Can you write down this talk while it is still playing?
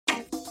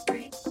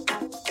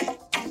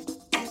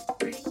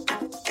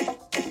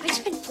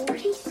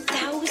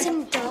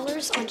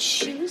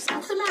shoes?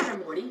 What's the matter,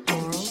 Morty?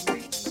 Moral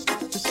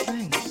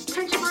restraint.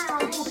 Can't you buy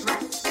our whole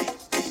dress?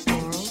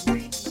 Moral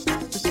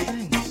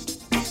restraint.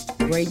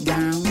 Great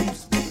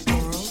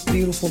gowns,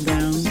 beautiful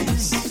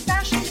gowns.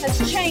 Fashion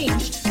has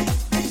changed.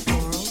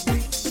 Moral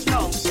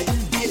No,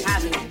 it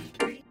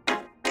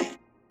hasn't.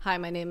 Hi,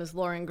 my name is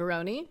Lauren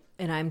Garoni.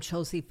 And I'm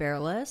Chelsea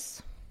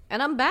Fairless.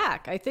 And I'm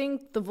back. I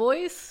think the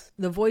voice...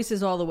 The voice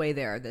is all the way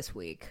there this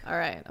week. All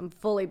right, I'm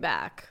fully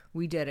back.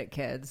 We did it,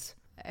 kids.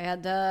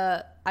 And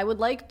I would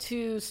like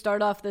to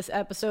start off this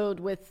episode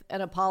with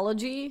an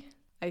apology.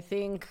 I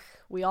think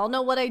we all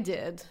know what I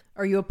did.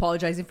 Are you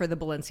apologizing for the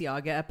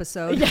Balenciaga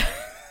episode? Yeah.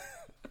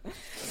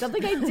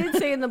 Something I did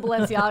say in the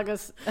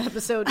Balenciaga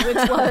episode, which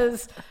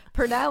was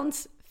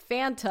pronounce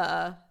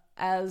Fanta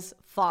as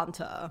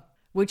Fanta.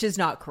 Which is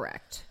not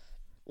correct.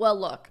 Well,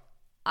 look,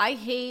 I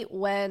hate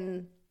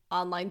when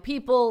online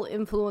people,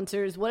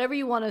 influencers, whatever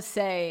you want to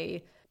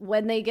say,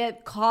 when they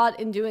get caught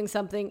in doing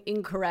something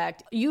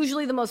incorrect,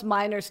 usually the most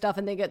minor stuff,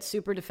 and they get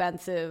super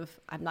defensive.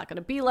 I'm not going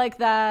to be like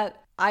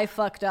that. I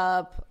fucked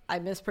up. I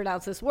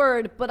mispronounced this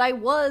word. But I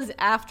was,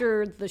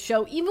 after the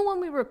show, even when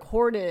we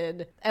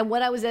recorded and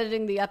when I was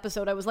editing the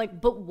episode, I was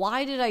like, but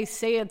why did I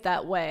say it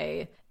that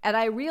way? And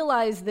I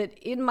realized that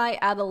in my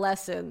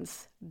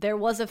adolescence, there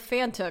was a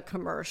Fanta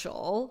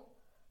commercial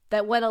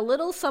that went a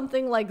little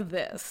something like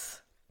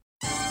this.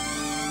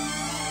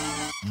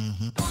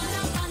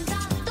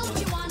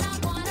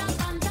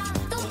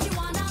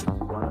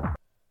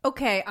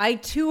 Okay, I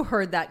too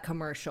heard that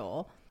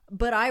commercial,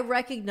 but I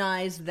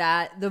recognize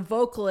that the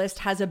vocalist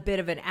has a bit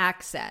of an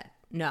accent.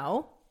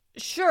 No?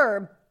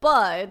 Sure,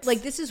 but...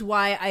 Like, this is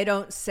why I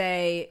don't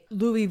say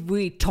Louis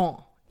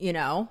Vuitton, you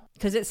know?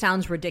 Because it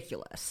sounds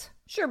ridiculous.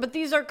 Sure, but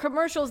these are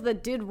commercials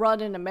that did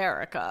run in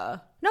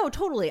America. No,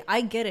 totally.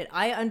 I get it.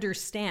 I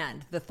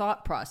understand the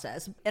thought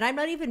process. And I'm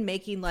not even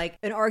making like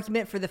an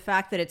argument for the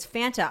fact that it's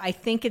Fanta. I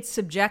think it's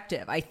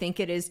subjective. I think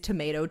it is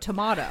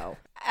tomato.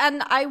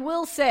 And I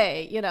will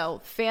say, you know,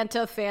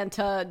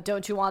 Fanta,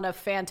 don't you want a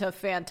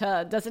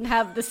Fanta, doesn't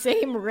have the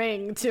same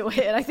ring to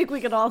it. I think we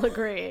can all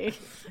agree.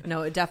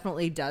 No, it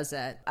definitely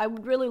doesn't. I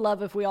would really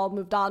love if we all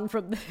moved on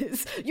from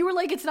this. You were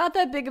like, it's not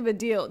that big of a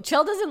deal.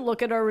 Chell doesn't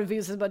look at our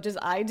reviews as much as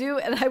I do.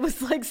 And I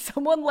was like,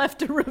 someone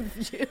left a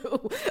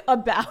review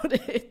about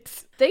it.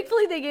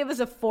 Thankfully, they gave us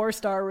a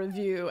 4-star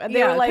review. And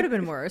they were like, it could have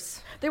been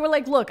worse. They were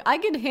like, look, I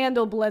can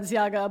handle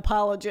Balenciaga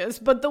apologists,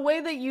 but the way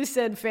that you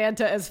said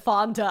Fanta as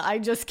Fanta, I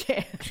just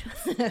can't.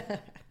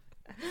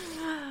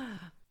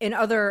 In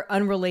other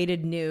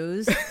unrelated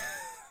news,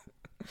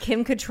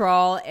 Kim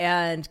Cattrall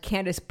and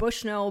Candace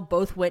Bushnell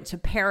both went to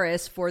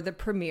Paris for the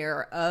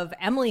premiere of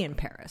Emily in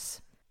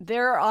Paris.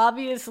 They're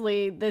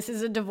obviously, this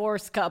is a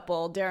divorced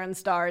couple, Darren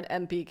Star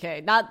and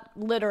MPK. Not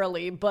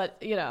literally, but,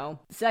 you know,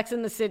 Sex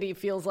and the City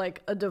feels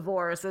like a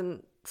divorce,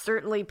 and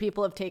certainly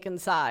people have taken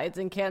sides,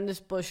 and Candace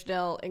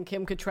Bushnell and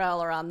Kim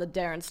Cattrall are on the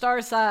Darren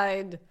Star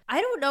side.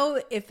 I don't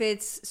know if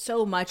it's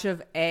so much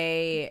of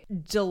a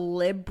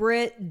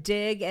deliberate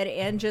dig at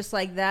Anne just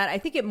like that. I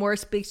think it more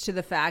speaks to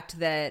the fact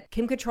that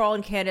Kim Cattrall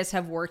and Candace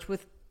have worked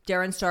with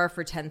Darren Star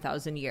for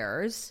 10,000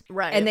 years.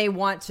 Right. And they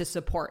want to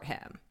support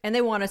him. And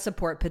they want to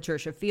support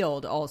Patricia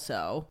Field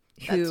also,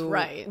 who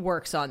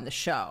works on the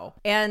show.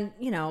 And,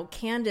 you know,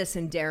 Candace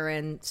and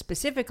Darren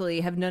specifically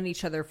have known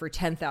each other for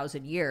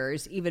 10,000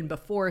 years, even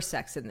before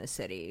Sex and the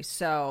City.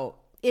 So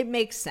it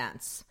makes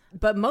sense.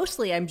 But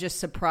mostly I'm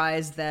just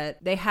surprised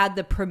that they had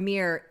the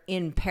premiere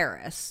in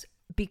Paris,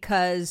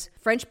 because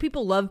French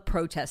people love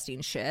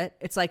protesting shit.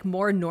 It's like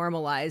more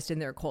normalized in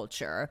their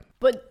culture.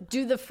 But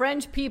do the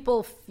French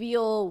people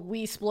feel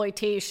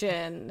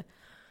we-sploitation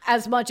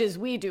as much as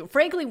we do?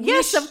 Frankly,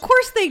 yes, of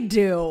course they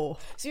do.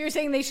 So you're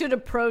saying they should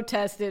have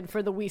protested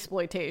for the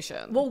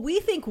we-sploitation? Well, we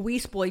think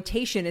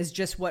we-sploitation is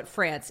just what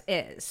France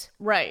is.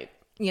 Right.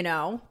 You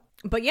know?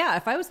 But yeah,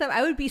 if I was them,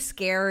 I would be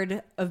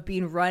scared of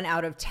being run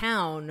out of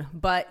town.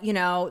 But, you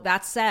know,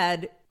 that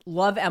said,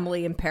 love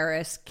Emily in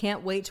Paris.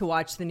 Can't wait to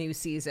watch the new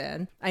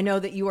season. I know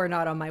that you are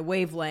not on my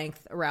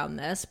wavelength around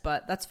this,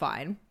 but that's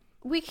fine.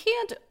 We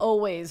can't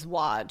always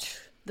watch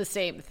the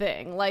same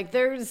thing. Like,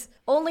 there's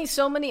only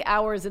so many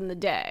hours in the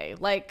day.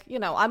 Like, you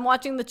know, I'm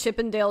watching the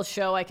Chippendale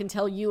show. I can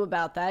tell you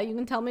about that. You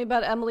can tell me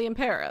about Emily in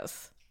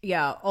Paris.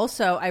 Yeah.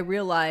 Also, I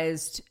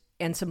realized,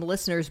 and some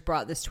listeners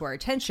brought this to our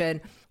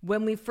attention,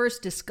 when we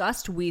first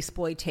discussed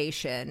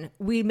we-sploitation,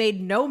 we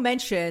made no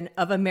mention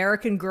of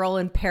American Girl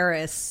in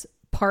Paris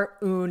Part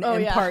 1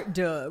 and Part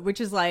 2,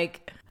 which is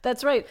like...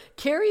 That's right.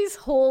 Carrie's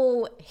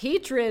whole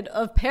hatred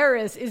of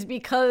Paris is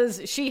because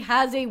she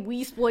has a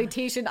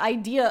we-sploitation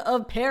idea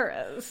of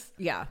Paris.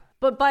 Yeah.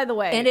 But by the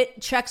way... And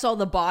it checks all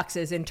the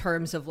boxes in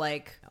terms of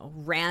like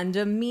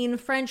random mean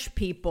French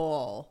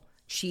people,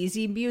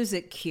 cheesy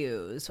music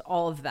cues,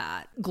 all of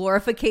that.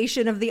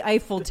 Glorification of the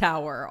Eiffel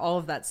Tower, all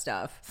of that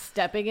stuff.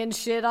 Stepping in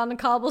shit on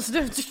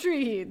cobblestone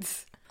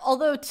streets.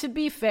 Although, to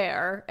be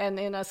fair, and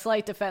in a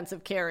slight defense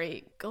of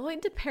Carrie, going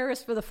to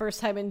Paris for the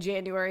first time in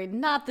January,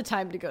 not the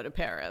time to go to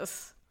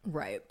Paris.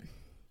 Right.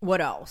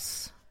 What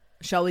else?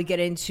 Shall we get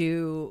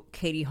into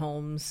Katie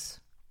Holmes'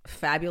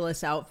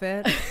 fabulous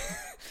outfit?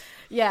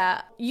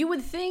 Yeah, you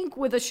would think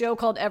with a show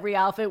called Every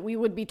Outfit, we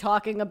would be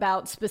talking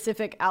about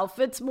specific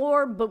outfits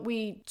more, but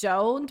we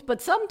don't.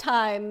 But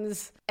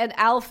sometimes an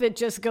outfit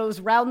just goes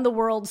round the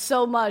world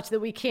so much that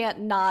we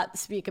can't not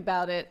speak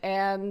about it.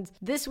 And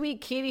this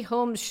week, Katie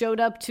Holmes showed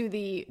up to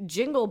the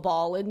Jingle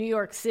Ball in New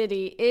York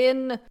City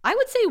in, I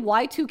would say,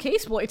 Y2K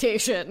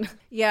exploitation.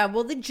 Yeah,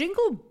 well, the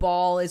Jingle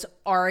Ball is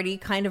already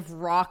kind of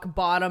rock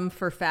bottom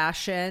for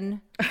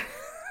fashion,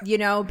 you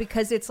know,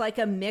 because it's like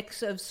a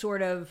mix of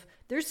sort of,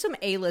 there's some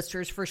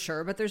A-listers for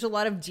sure, but there's a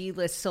lot of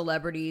D-list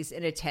celebrities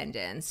in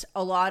attendance,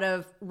 a lot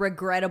of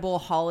regrettable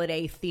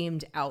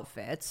holiday-themed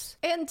outfits.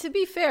 And to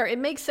be fair, it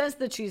makes sense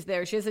that she's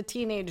there. She has a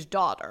teenage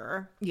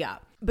daughter. Yeah.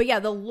 But yeah,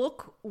 the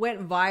look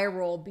went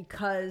viral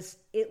because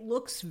it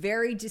looks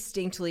very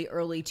distinctly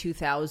early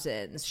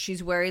 2000s.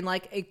 She's wearing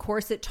like a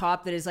corset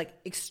top that is like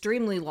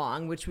extremely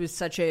long, which was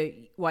such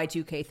a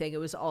Y2K thing. It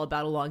was all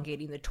about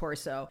elongating the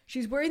torso.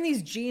 She's wearing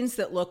these jeans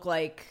that look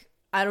like,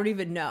 I don't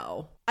even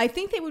know. I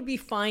think they would be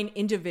fine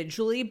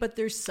individually, but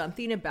there's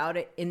something about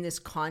it in this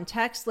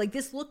context. Like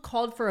this look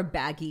called for a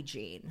baggy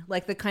jean,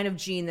 like the kind of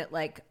jean that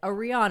like a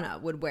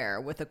Rihanna would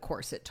wear with a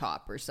corset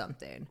top or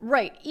something.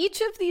 Right. Each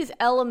of these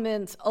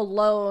elements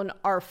alone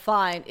are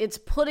fine. It's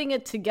putting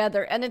it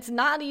together, and it's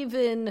not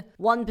even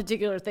one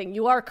particular thing.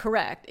 You are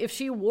correct. If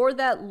she wore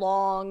that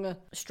long,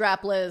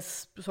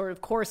 strapless, sort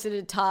of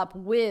corseted top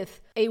with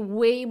a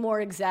way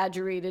more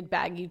exaggerated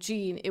baggy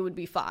jean, it would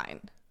be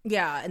fine.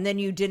 Yeah, and then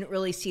you didn't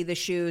really see the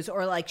shoes,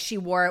 or like she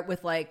wore it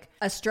with like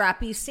a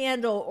strappy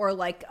sandal or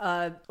like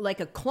a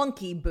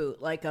clunky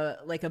boot, like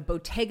a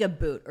Bottega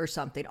boot or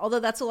something. Although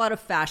that's a lot of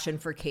fashion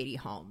for Katie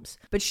Holmes.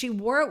 But she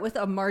wore it with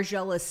a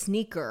Margiela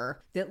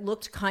sneaker that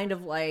looked kind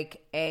of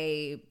like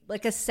a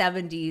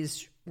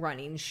 70s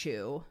running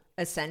shoe,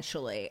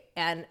 essentially.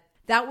 And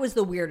that was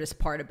the weirdest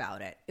part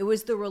about it. It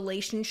was the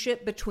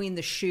relationship between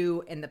the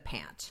shoe and the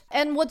pant.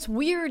 And what's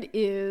weird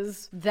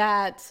is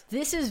that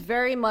this is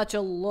very much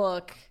a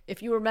look,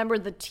 if you remember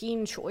the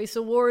Teen Choice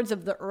Awards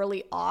of the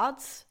early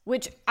aughts,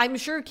 which I'm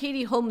sure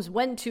Katie Holmes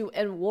went to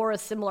and wore a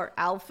similar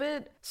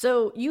outfit.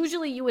 So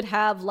usually you would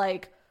have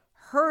like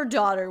her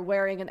daughter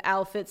wearing an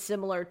outfit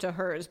similar to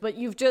hers, but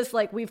you've just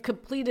like, we've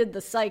completed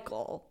the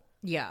cycle.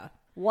 Yeah.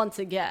 Once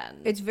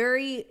again. It's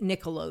very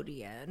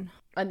Nickelodeon.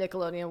 A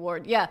Nickelodeon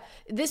award. Yeah.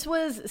 This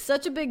was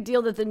such a big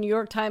deal that the New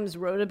York Times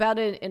wrote about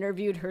it and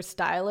interviewed her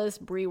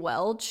stylist, Brie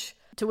Welch,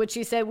 to which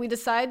she said, "We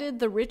decided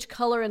the rich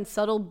color and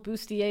subtle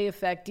bustier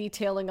effect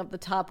detailing of the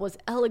top was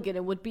elegant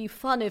and would be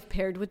fun if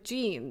paired with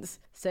jeans,"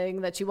 saying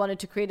that she wanted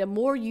to create a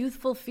more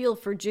youthful feel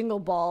for Jingle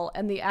Ball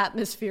and the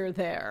atmosphere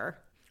there.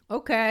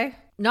 Okay.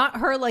 Not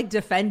her like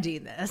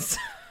defending this.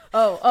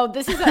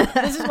 This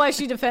is why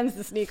she defends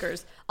the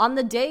sneakers. On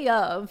the day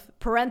of,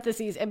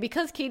 parentheses, and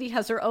because Katie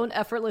has her own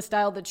effortless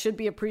style that should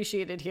be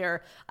appreciated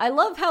here. I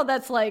love how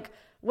that's like,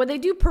 when they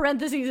do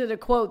parentheses in a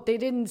quote, they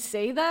didn't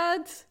say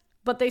that,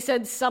 but they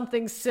said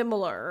something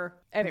similar.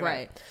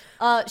 Anyway,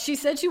 right. She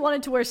said she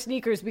wanted to wear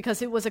sneakers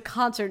because it was a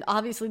concert.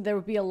 Obviously, there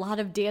would be a lot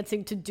of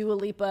dancing to Dua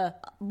Lipa,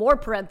 more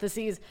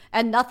parentheses,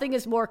 and nothing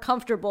is more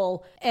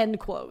comfortable,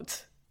 end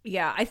quote.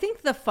 Yeah, I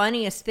think the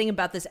funniest thing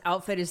about this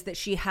outfit is that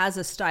she has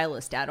a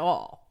stylist at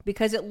all,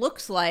 because it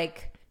looks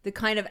like the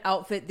kind of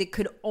outfit that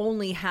could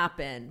only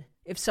happen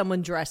if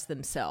someone dressed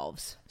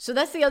themselves. So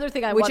that's the other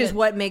thing Which is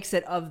what makes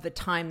it of the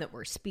time that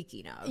we're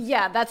speaking of.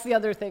 Yeah, that's the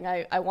other thing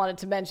I wanted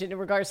to mention in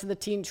regards to the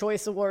Teen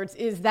Choice Awards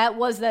is that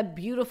was that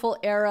beautiful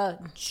era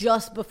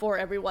just before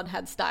everyone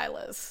had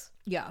stylists.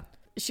 Yeah.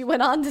 She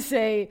went on to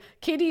say,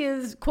 Katie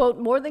is, quote,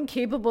 more than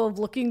capable of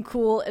looking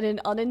cool in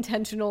an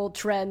unintentional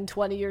trend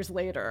 20 years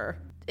later.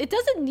 It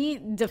doesn't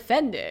need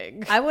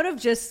defending. I would have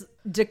just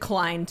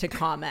declined to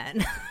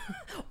comment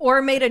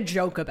or made a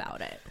joke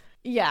about it.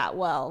 Yeah,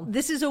 well.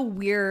 This is a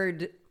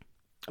weird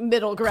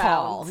middle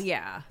ground. Call.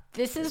 Yeah.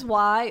 This is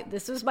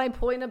my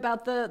point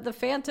about the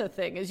Fanta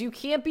thing, is you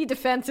can't be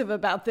defensive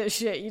about this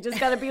shit. You just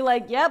got to be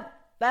like, yep,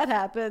 that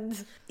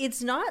happened.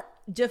 It's not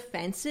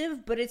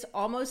defensive, but it's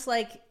almost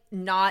like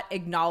not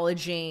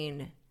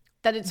acknowledging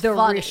that it's the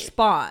funny.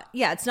 Response.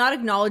 Yeah, it's not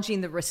acknowledging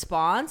the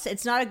response.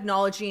 It's not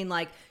acknowledging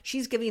like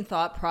she's giving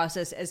thought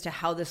process as to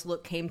how this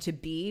look came to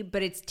be,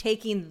 but it's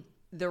taking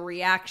the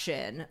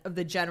reaction of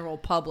the general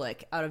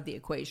public out of the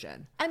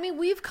equation. I mean,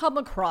 we've come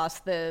across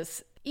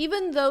this.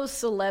 Even though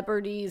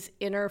celebrities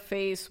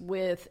interface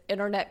with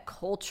internet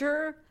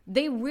culture,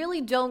 they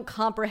really don't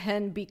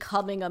comprehend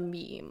becoming a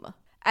meme.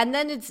 And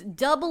then it's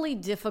doubly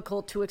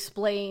difficult to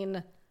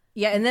explain.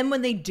 Yeah, and then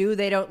when they do,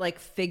 they don't like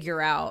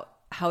figure out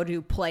how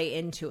to play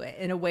into it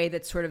in a way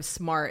that's sort of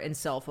smart and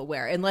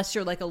self-aware, unless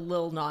you're like a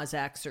Lil Nas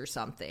X or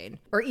something,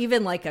 or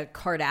even like a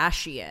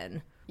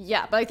Kardashian.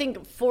 Yeah, but I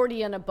think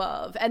 40 and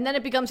above. And then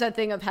it becomes that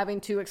thing of having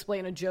to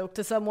explain a joke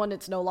to someone.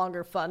 It's no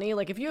longer funny.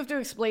 Like if you have to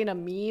explain a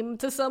meme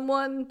to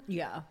someone.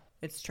 Yeah,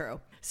 it's true.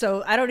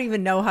 So I don't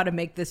even know how to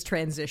make this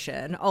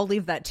transition. I'll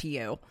leave that to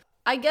you.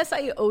 I guess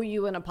I owe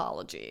you an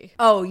apology.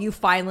 Oh, you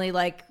finally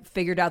like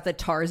figured out that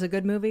Tar is a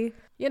good movie?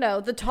 You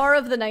know, the tar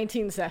of the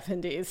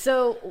 1970s.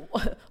 So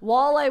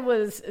while I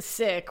was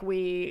sick,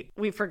 we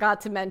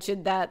forgot to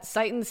mention that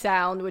Sight and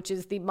Sound, which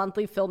is the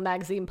monthly film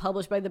magazine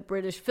published by the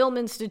British Film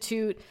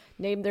Institute,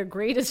 named their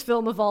greatest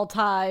film of all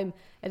time.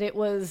 And it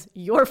was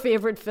your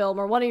favorite film,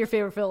 or one of your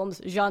favorite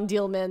films, Jean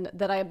Dielman,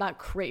 that I am not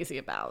crazy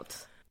about.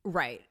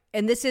 Right.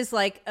 And this is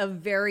like a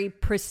very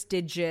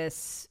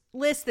prestigious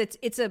list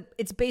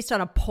it's based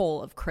on a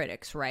poll of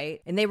critics, right?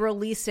 And they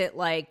release it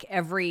like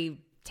every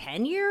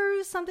 10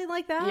 years, something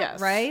like that, yes.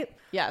 Right?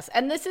 Yes,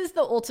 and this is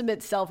the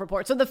ultimate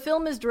self-report. So the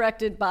film is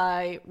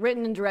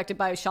written and directed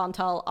by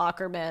Chantal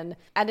Akerman,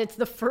 and it's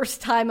the first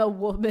time a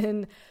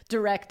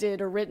woman-directed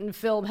or written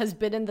film has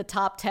been in the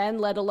top 10,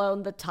 let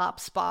alone the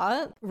top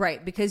spot.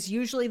 Right, because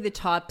usually the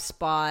top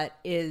spot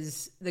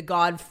is The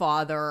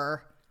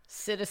Godfather,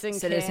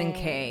 Citizen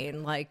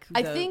Kane.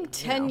 I think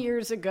 10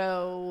 years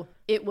ago,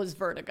 it was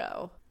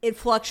Vertigo. It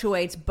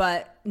fluctuates,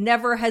 but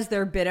never has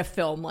there been a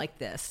film like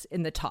this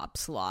in the top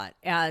slot.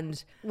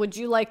 And would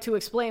you like to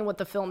explain what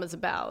the film is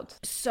about?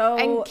 So,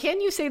 and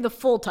can you say the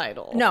full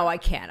title? No, I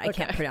can't. I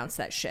can't pronounce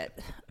that shit.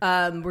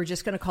 We're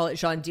just going to call it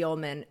Jean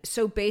Dielman.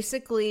 So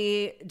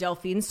basically,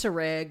 Delphine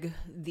Seyrig,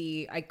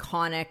 the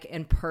iconic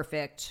and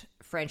perfect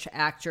French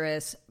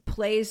actress,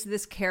 plays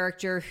this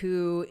character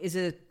who is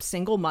a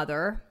single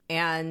mother,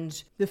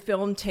 and the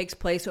film takes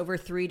place over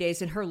 3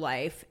 days in her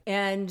life,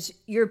 and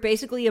you're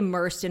basically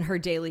immersed in her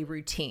daily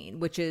routine,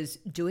 which is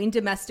doing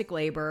domestic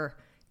labor,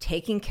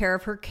 taking care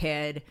of her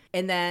kid,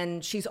 and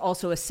then she's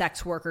also a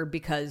sex worker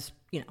because,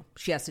 you know,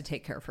 she has to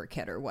take care of her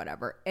kid or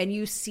whatever. And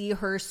you see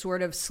her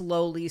sort of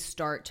slowly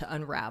start to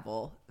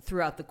unravel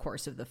throughout the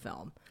course of the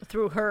film.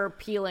 Through her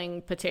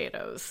peeling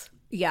potatoes.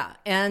 Yeah,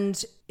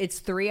 and it's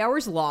 3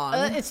 hours long.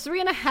 It's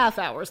 3.5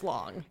 hours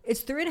long.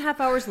 It's 3.5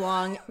 hours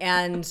long,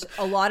 and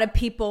a lot of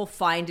people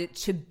find it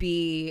to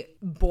be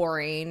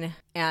boring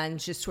and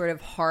just sort of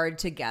hard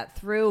to get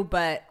through,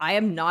 but I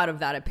am not of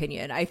that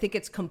opinion. I think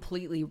it's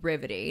completely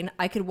riveting.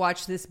 I could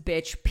watch this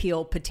bitch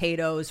peel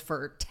potatoes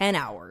for 10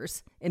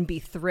 hours and be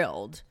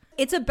thrilled.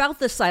 It's about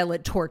the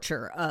silent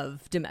torture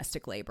of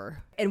domestic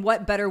labor. And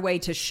what better way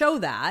to show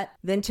that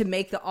than to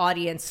make the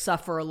audience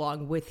suffer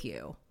along with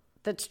you?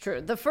 That's true.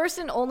 The first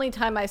and only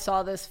time I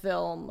saw this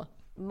film,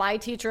 my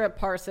teacher at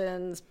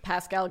Parsons,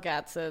 Pascal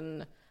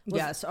Gatson.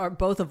 Yes,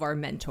 both of our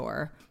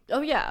mentor. Oh,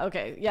 yeah.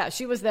 Okay. Yeah,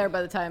 she was there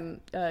by the time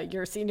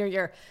your senior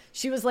year.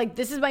 She was like,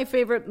 this is my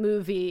favorite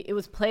movie. It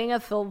was playing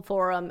at Film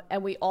Forum,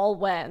 and we all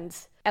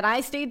went. And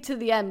I stayed to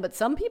the end, but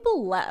some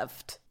people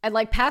left. And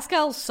like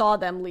Pascal saw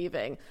them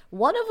leaving.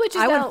 One of which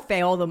is would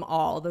fail them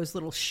all, those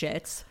little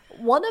shits.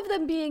 One of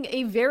them being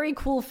a very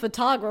cool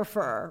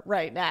photographer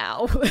right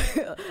now.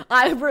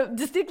 I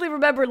distinctly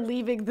remember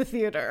leaving the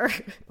theater.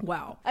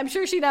 Wow. I'm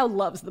sure she now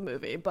loves the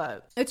movie,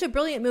 but... It's a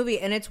brilliant movie,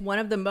 and it's one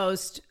of the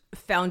most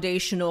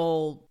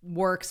foundational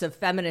works of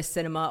feminist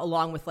cinema,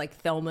 along with like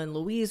Thelma and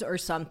Louise or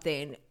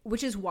something,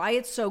 which is why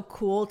it's so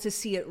cool to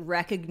see it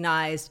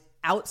recognized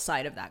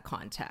outside of that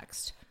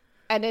context.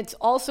 And it's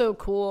also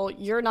cool,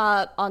 you're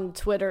not on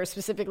Twitter,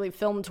 specifically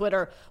film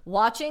Twitter,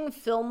 watching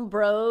film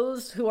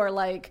bros who are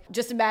like,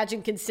 just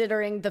imagine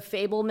considering The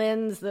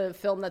Fabelmans, the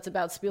film that's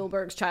about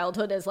Spielberg's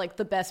childhood, as like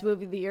the best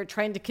movie of the year,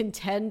 trying to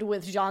contend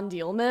with Jean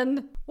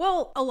Dielman.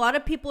 Well, a lot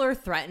of people are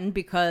threatened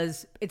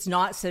because it's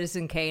not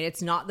Citizen Kane,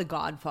 it's not The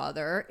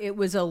Godfather. It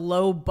was a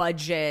low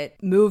budget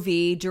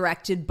movie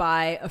directed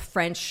by a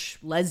French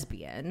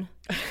lesbian.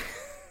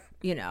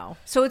 You know,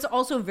 so it's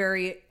also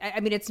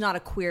it's not a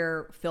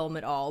queer film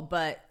at all,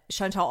 but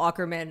Chantal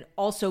Akerman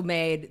also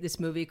made this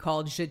movie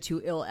called Je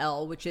tu il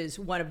elle, which is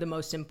one of the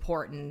most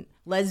important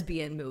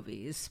lesbian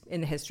movies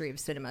in the history of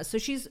cinema. So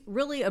she's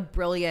really a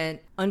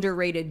brilliant,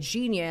 underrated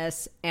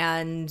genius,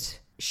 and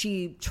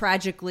she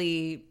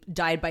tragically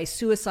died by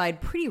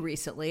suicide pretty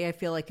recently. I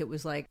feel like it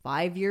was like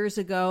 5 years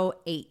ago,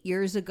 8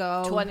 years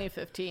ago.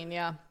 2015,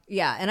 yeah.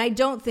 Yeah, and I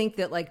don't think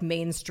that like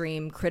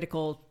mainstream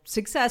critical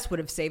success would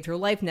have saved her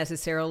life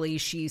necessarily.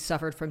 She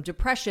suffered from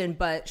depression,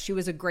 but she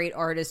was a great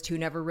artist who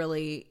never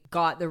really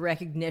got the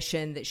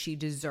recognition that she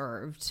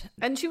deserved.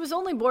 And she was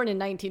only born in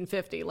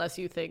 1950, lest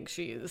you think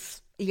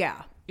she's...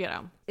 Yeah. You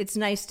know. It's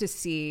nice to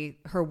see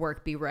her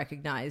work be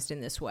recognized in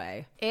this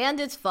way. And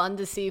it's fun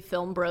to see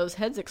film bros'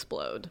 heads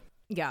explode.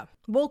 Yeah.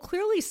 Well,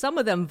 clearly some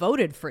of them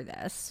voted for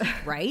this,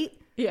 right?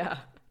 Yeah.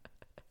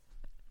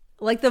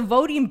 Like, the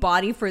voting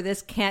body for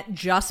this can't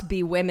just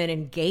be women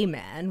and gay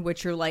men,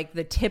 which are like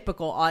the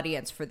typical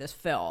audience for this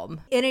film.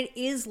 And it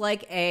is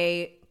like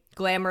a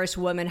glamorous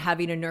woman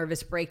having a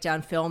nervous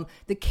breakdown film.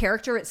 The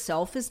character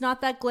itself is not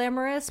that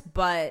glamorous,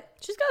 but...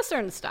 She's got a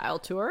certain style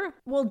to her.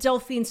 Well,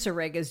 Delphine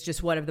Seyrig is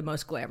just one of the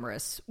most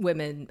glamorous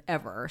women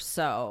ever,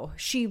 so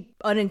she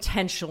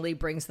unintentionally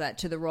brings that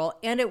to the role.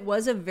 And it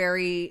was a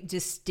very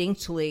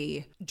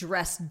distinctly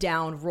dressed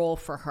down role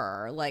for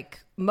her.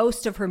 Like,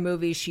 most of her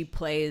movies, she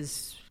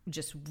plays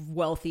just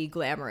wealthy,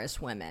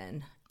 glamorous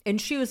women. And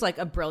she was like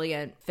a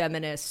brilliant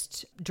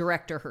feminist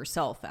director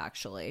herself,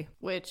 actually.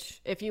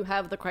 Which, if you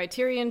have the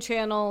Criterion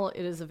Channel,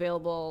 it is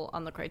available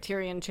on the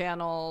Criterion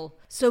Channel.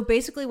 So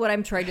basically what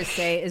I'm trying to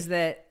say is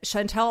that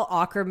Chantal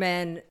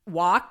Akerman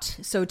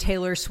walked so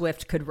Taylor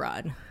Swift could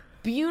run.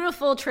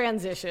 Beautiful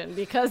transition,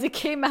 because it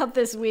came out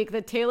this week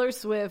that Taylor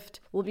Swift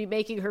will be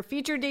making her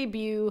feature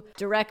debut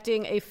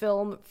directing a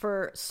film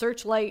for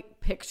Searchlight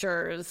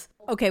Pictures.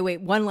 Okay,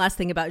 wait, one last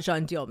thing about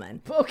Jeanne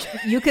Dielman. Okay.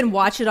 You can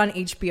watch it on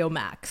HBO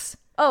Max.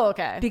 Oh,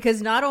 okay.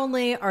 Because not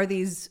only are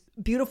these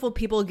beautiful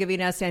people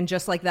giving us And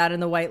Just Like That in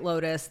the White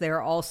Lotus,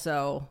 they're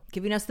also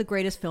giving us the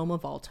greatest film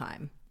of all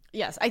time.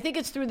 Yes, I think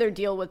it's through their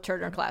deal with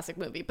Turner Classic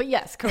Movie. But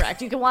yes,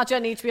 correct. You can watch it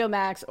on HBO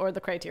Max or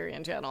the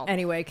Criterion Channel.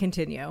 Anyway,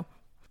 continue.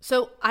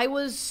 So I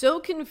was so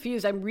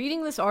confused. I'm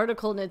reading this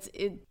article and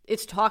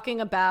it's talking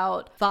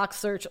about Fox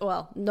Search,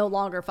 well, no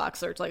longer Fox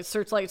Searchlight,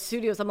 Searchlight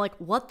Studios. I'm like,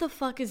 what the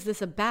fuck is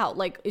this about?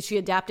 Like, is she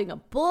adapting a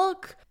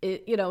book?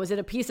 Is it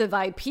a piece of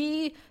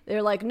IP?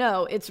 They're like,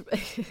 no, it's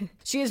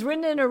she has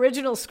written an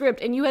original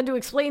script, and you had to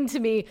explain to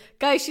me,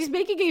 guys, she's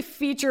making a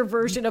feature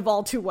version of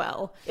All Too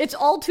Well. It's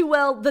All Too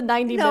Well, the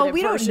 90-minute version. No,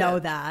 we don't know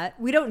that.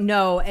 We don't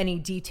know any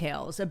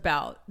details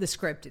about the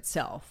script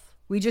itself.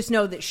 We just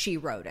know that she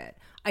wrote it.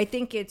 I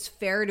think it's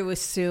fair to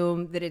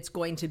assume that it's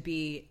going to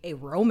be a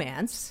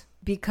romance,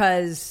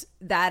 because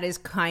that is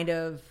kind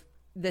of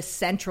the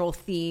central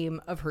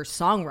theme of her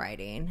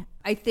songwriting.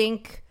 I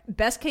think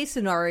best case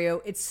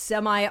scenario, it's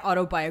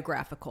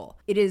semi-autobiographical.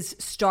 It is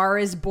Star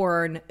is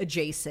Born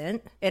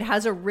adjacent. It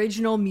has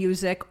original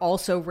music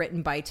also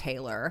written by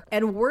Taylor.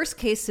 And worst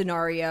case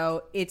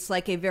scenario, it's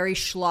like a very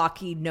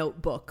schlocky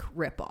Notebook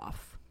ripoff.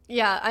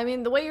 Yeah, I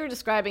mean, the way you're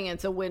describing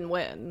it's a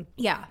win-win.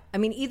 Yeah. I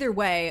mean, either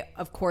way,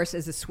 of course,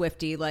 as a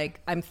Swiftie,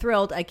 like, I'm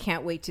thrilled. I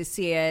can't wait to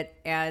see it.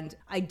 And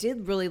I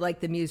did really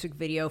like the music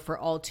video for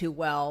All Too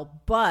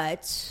Well,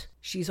 but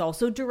she's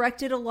also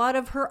directed a lot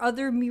of her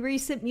other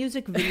recent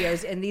music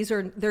videos, and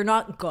they're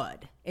not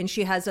good. And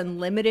she has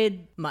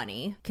unlimited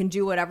money, can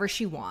do whatever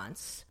she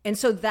wants. And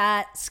so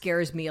that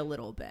scares me a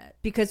little bit,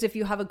 because if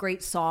you have a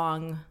great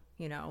song,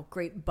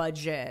 great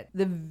budget,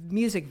 the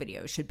music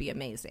video should be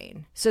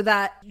amazing. So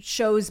that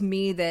shows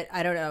me that,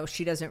 I don't know,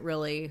 she doesn't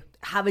really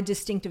have a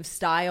distinctive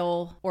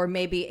style, or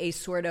maybe a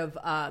sort of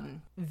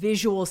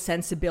visual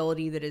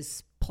sensibility that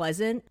is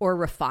pleasant or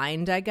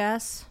refined, I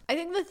guess. I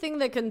think the thing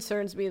that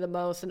concerns me the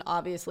most, and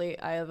obviously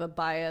I have a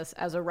bias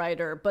as a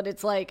writer, but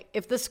it's like,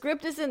 if the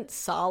script isn't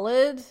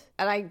solid,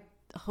 and I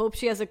hope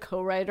she has a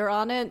co-writer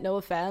on it, no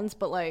offense,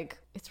 but like,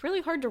 it's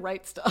really hard to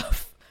write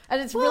stuff.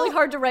 And it's really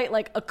hard to write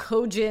like a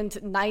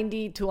cogent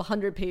 90 to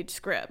 100 page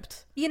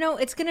script.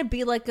 It's going to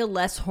be like a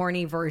less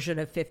horny version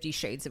of 50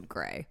 Shades of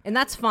Grey. And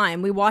that's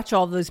fine. We watch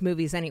all those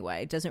movies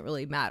anyway. It doesn't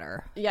really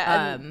matter.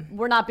 Yeah, and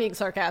we're not being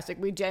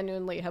sarcastic. We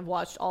genuinely have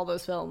watched all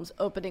those films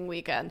opening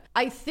weekend.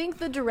 I think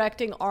the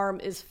directing arm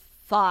is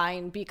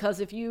fine, because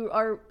if you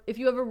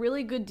have a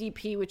really good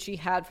DP, which she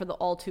had for the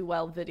All Too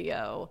Well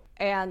video,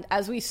 and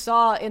as we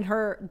saw in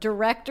her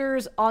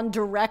directors on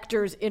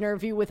directors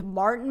interview with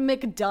Martin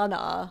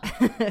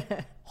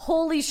McDonagh,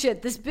 holy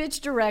shit, this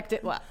bitch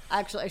directed, well,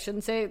 actually I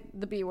shouldn't say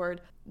the B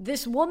word,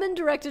 this woman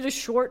directed a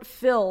short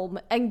film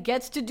and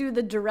gets to do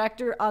the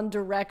director on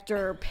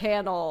director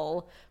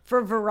panel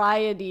for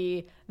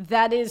Variety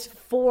that is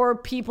for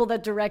people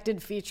that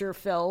directed feature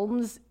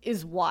films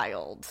is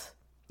wild.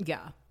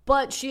 Yeah.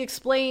 But she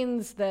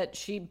explains that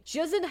she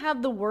doesn't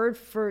have the word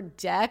for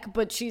deck,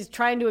 but she's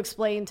trying to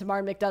explain to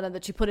Martin McDonagh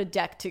that she put a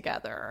deck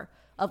together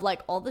of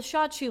like all the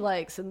shots she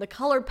likes and the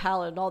color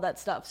palette and all that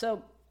stuff.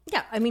 So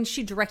yeah, I mean,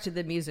 she directed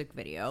the music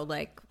video.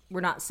 Like,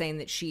 we're not saying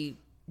that she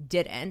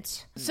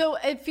didn't. So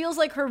it feels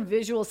like her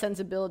visual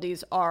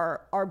sensibilities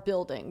are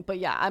building. But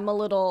yeah, I'm a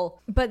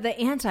little... But the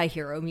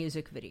Anti-Hero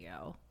music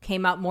video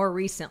came out more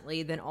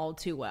recently than All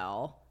Too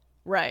Well.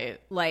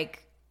 Right.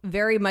 Like,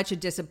 very much a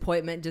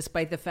disappointment,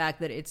 despite the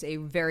fact that it's a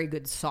very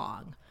good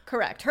song.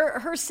 Correct.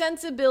 Her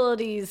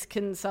sensibilities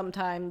can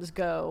sometimes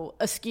go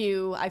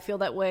askew. I feel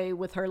that way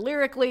with her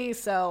lyrically,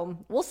 so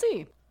we'll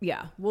see.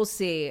 Yeah, we'll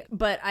see.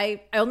 But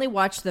I only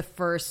watched the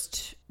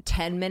first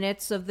 10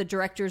 minutes of the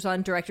directors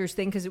on directors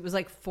thing, because it was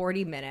like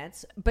 40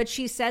 minutes. But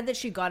she said that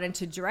she got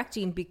into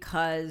directing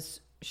because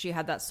she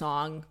had that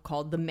song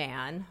called The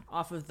Man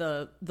off of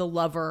the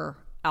Lover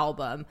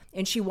album,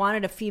 and she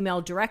wanted a female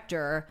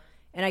director.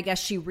 And I guess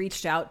she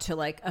reached out to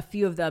like a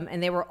few of them,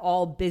 and they were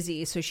all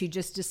busy. So she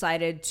just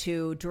decided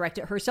to direct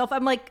it herself.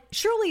 I'm like,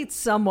 surely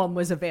someone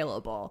was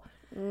available.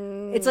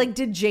 It's like,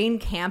 did Jane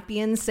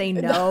Campion say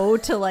no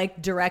to like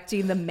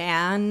directing The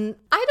Man?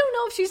 I don't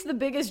know if she's the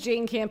biggest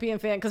Jane Campion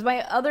fan, because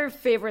my other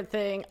favorite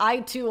thing,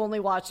 I too only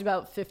watched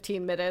about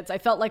 15 minutes. I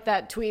felt like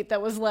that tweet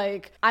that was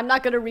like, I'm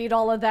not going to read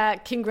all of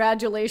that.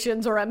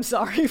 Congratulations, or I'm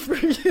sorry for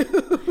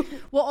you.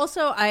 Well,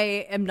 also,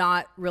 I am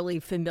not really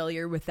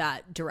familiar with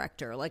that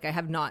director. Like, I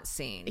have not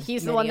seen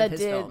He's the many one of that his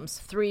did films.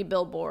 3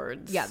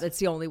 Billboards. Yeah, that's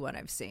the only one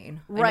I've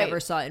seen. Right. I never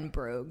saw it in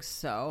Bruges,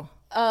 so...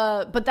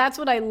 But that's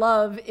what I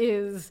love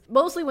is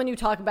mostly when you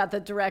talk about the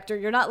director,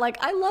 you're not like,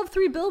 I love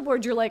 3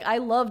 Billboards. You're like, I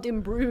loved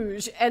In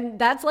Bruges. And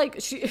that's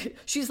like,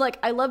 she's like,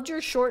 I loved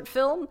your short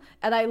film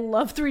and I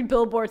love 3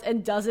 Billboards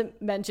and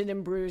doesn't mention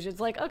In Bruges. It's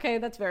like, okay,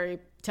 that's very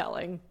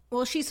telling.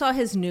 Well, she saw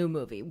his new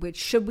movie, which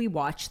should we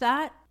watch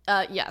that?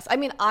 Yes. I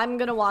mean, I'm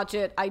going to watch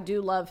it. I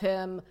do love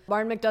him.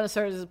 Martin McDonagh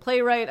started as a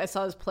playwright. I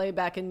saw his play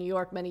back in New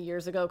York many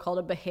years ago called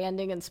A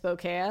Behanding in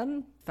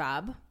Spokane.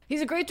 Fab.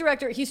 He's a great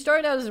director. He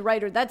started out as a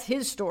writer. That's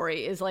his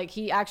story, is like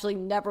he actually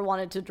never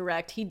wanted to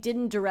direct. He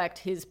didn't direct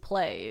his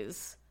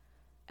plays.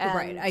 And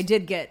right. I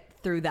did get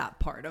through that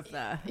part of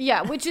the...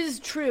 Yeah, which is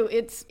true.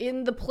 It's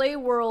in the play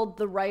world,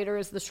 the writer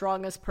is the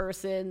strongest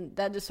person.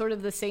 That is sort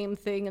of the same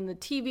thing in the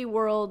TV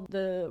world.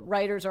 The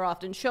writers are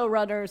often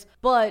showrunners.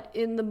 But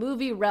in the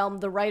movie realm,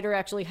 the writer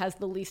actually has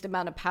the least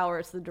amount of power.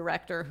 It's the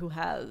director who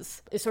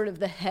is sort of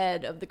the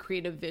head of the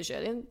creative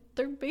vision. And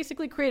they're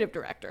basically creative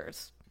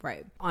directors.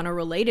 Right. On a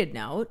related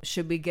note,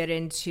 should we get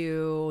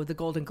into the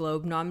Golden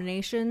Globe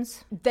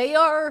nominations? They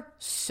are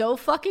so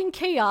fucking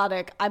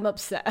chaotic. I'm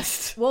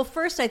obsessed. Well,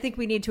 first, I think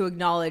we need to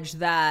acknowledge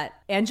that,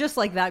 and just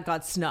like that,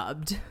 got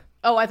snubbed.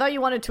 Oh, I thought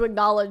you wanted to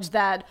acknowledge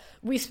that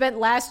we spent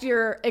last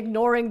year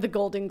ignoring the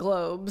Golden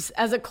Globes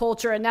as a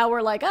culture, and now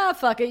we're like,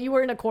 fuck it, you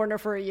were in a corner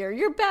for a year.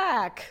 You're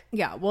back.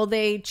 Yeah, well,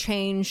 they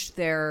changed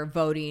their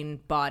voting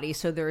body,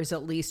 so there is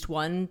at least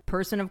one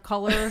person of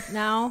color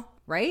now.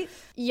 Right?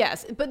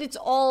 Yes, but it's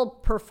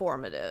all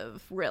performative,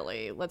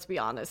 really. Let's be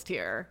honest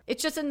here.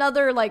 It's just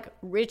another like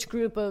rich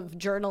group of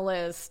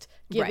journalists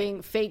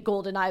giving fake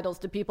golden idols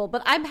to people.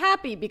 But I'm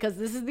happy because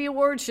this is the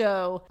award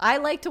show. I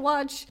like to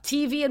watch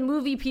TV and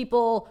movie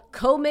people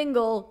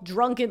commingle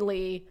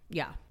drunkenly.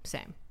 Yeah,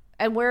 same.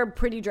 And wear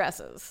pretty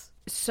dresses.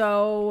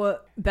 So,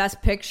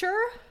 Best Picture?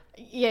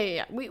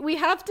 Yeah. We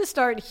have to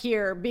start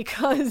here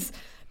because...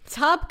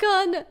 Top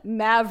Gun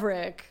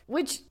Maverick,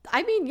 which,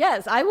 I mean,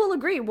 yes, I will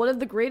agree, one of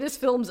the greatest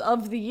films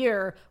of the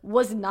year,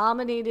 was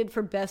nominated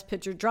for Best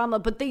Picture Drama,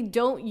 but they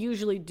don't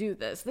usually do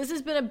this. This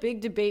has been a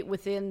big debate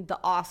within the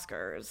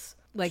Oscars.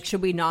 Like,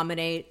 should we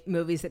nominate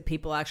movies that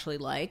people actually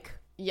like?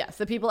 Yes,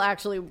 that people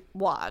actually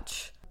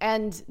watch.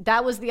 And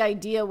that was the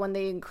idea when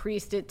they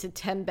increased it to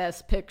 10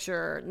 Best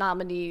Picture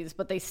nominees,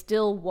 but they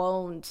still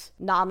won't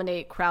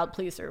nominate crowd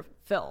pleaser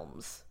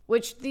films.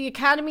 Which the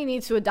Academy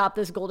needs to adopt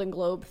this Golden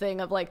Globe thing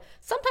of like,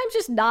 sometimes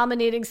just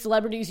nominating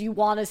celebrities you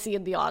want to see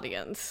in the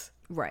audience.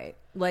 Right.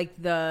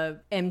 Like the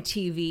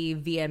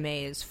MTV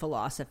VMAs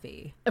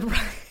philosophy.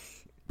 Right.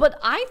 But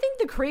I think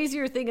the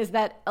crazier thing is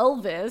that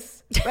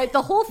Elvis, right?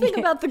 The whole thing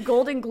about the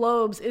Golden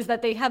Globes is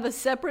that they have a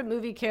separate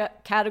movie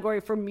category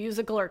for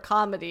musical or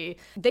comedy.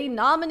 They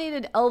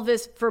nominated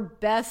Elvis for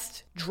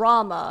Best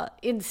Drama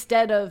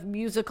instead of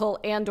musical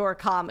and or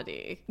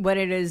comedy. When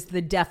it is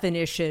the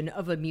definition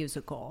of a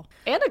musical.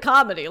 And a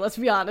comedy, let's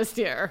be honest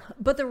here.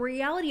 But the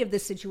reality of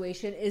this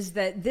situation is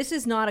that this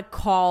is not a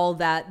call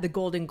that the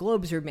Golden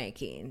Globes are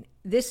making.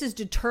 This is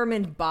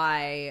determined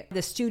by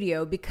the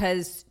studio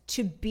because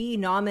to be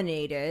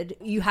nominated,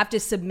 you have to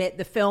submit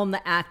the film,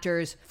 the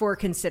actors for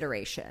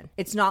consideration.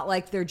 It's not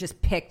like they're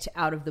just picked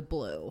out of the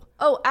blue.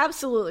 Oh,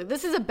 absolutely.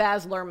 This is a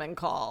Baz Luhrmann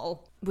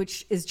call.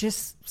 Which is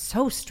just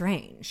so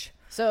strange.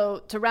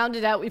 So to round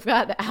it out, we've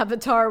got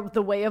Avatar,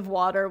 The Way of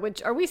Water,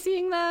 which, are we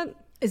seeing that?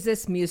 Is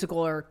this musical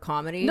or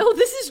comedy? No,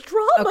 this is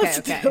drama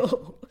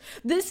still. Okay.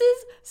 This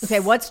is... Okay,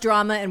 what's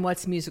drama and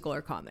what's musical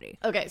or comedy?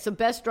 Okay, so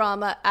Best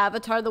Drama,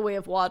 Avatar, The Way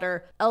of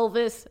Water,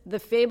 Elvis, The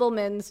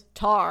Fabelmans,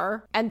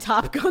 Tar, and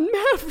Top Gun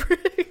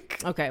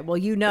Maverick. Okay, well,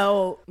 you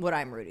know what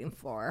I'm rooting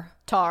for.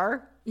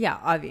 Tar? Yeah,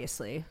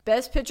 obviously.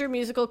 Best Picture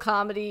Musical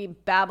Comedy,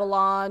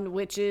 Babylon,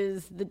 which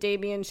is the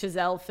Damien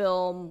Chazelle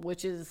film,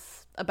 which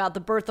is about the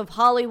birth of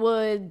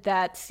Hollywood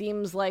that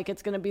seems like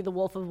it's going to be The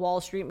Wolf of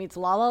Wall Street meets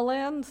La La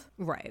Land.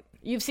 Right.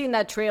 You've seen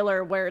that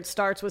trailer where it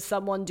starts with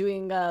someone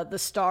doing the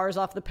stars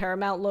off the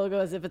Paramount logo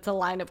as if it's a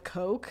line of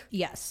Coke.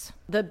 Yes.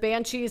 The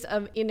Banshees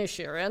of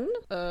Inisherin.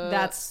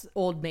 That's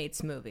Old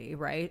Mate's movie,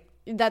 right?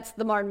 That's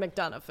the Martin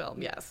McDonagh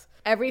film, yes.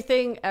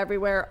 Everything,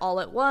 Everywhere,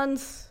 All at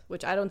Once,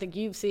 which I don't think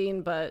you've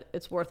seen, but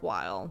it's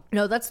worthwhile.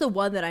 No, that's the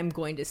one that I'm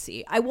going to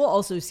see. I will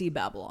also see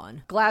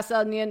Babylon. Glass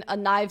Onion, A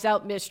Knives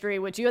Out Mystery,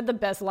 which you had the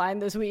best line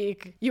this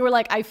week. You were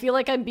like, I feel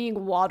like I'm being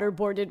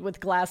waterboarded with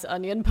Glass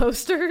Onion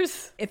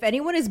posters. If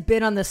anyone has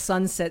been on the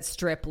Sunset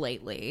Strip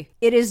lately,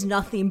 it is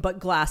nothing but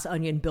Glass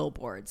Onion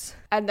billboards.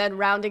 And then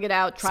rounding it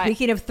out,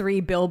 Speaking of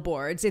 3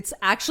 billboards, it's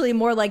actually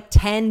more like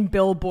 10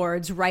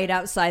 billboards right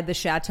outside the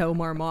Chateau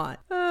Marmont.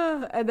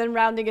 And then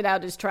rounding it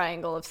out is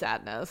Triangle of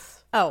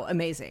Sadness. Oh,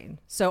 amazing.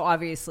 So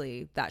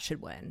obviously that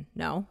should win,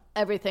 no?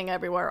 Everything,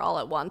 Everywhere, All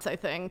at Once, I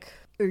think.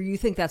 Or you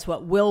think that's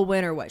what will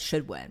win or what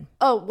should win?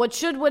 Oh, what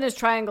should win is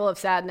Triangle of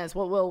Sadness.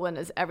 What will win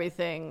is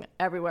Everything,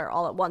 Everywhere,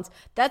 All at Once.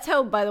 That's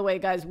how, by the way,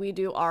 guys, we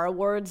do our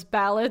awards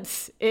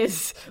ballots,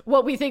 is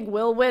what we think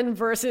will win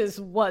versus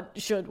what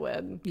should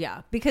win.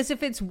 Yeah, because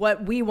if it's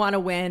what we want to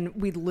win,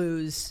 we'd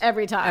lose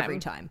every time. Every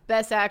time.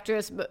 Best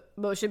Actress,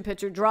 Motion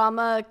Picture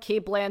Drama,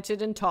 Cate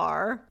Blanchett and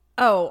Tar.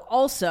 Oh,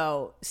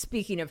 also,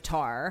 speaking of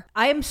Tar,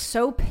 I am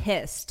so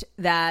pissed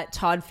that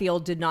Todd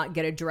Field did not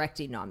get a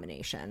directing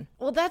nomination.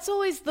 Well, that's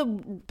always the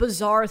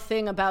bizarre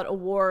thing about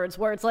awards,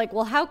 where it's like,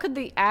 well, how could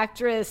the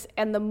actress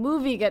and the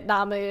movie get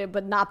nominated,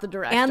 but not the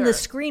director? And the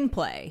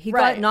screenplay. He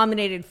got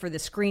nominated for the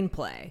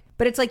screenplay.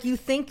 But it's like, you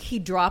think he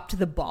dropped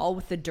the ball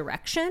with the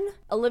direction?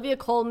 Olivia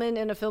Colman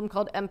in a film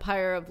called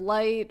Empire of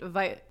Light,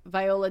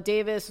 Viola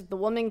Davis, The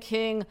Woman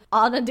King,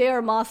 Ana de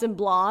Armas in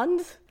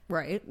Blonde.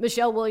 Right.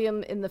 Michelle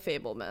Williams in The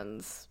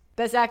Fabelmans.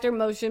 Best Actor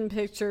Motion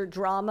Picture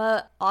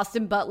Drama,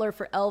 Austin Butler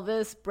for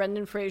Elvis,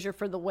 Brendan Fraser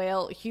for The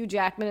Whale, Hugh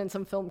Jackman in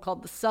some film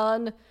called The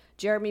Sun,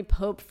 Jeremy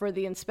Pope for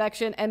The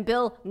Inspection, and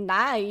Bill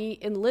Nighy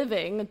in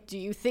Living. Do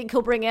you think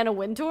he'll bring Anna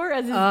Wintour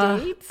as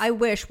his date? I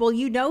wish. Well,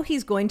 you know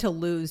he's going to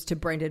lose to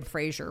Brendan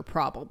Fraser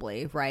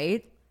probably,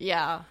 right?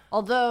 Yeah.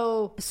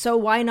 Although... So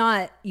why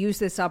not use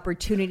this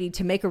opportunity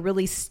to make a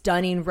really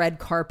stunning red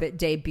carpet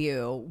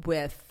debut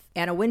with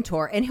Anna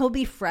Wintour, and he'll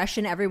be fresh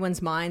in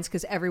everyone's minds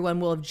because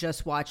everyone will have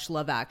just watched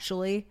Love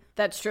Actually.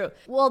 That's true.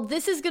 Well,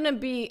 this is going to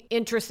be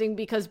interesting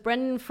because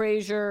Brendan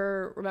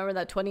Fraser, remember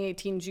that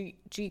 2018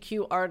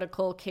 GQ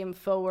article came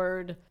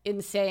forward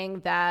in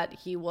saying that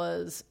he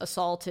was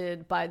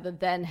assaulted by the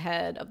then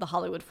head of the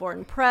Hollywood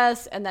Foreign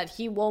Press and that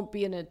he won't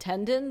be in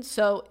attendance.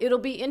 So it'll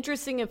be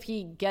interesting if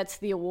he gets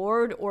the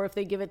award or if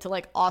they give it to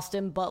like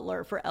Austin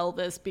Butler for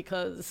Elvis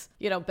because,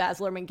 you know, Baz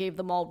Luhrmann gave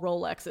them all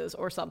Rolexes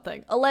or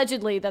something.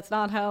 Allegedly, that's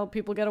not how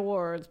people get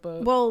awards,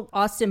 but... Well,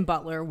 Austin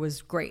Butler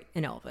was great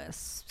in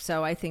Elvis,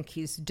 so I think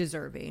he's deserving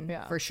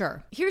for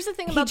sure. Here's the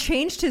thing about... He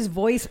changed his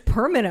voice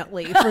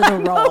permanently for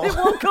the role. It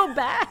won't go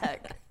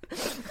back.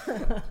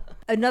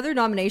 Another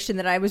nomination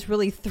that I was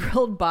really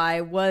thrilled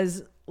by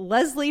was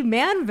Leslie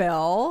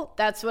Manville.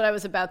 That's what I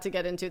was about to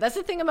get into. That's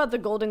the thing about the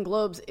Golden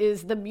Globes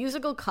is the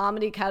musical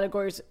comedy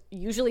categories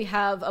usually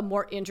have a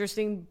more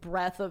interesting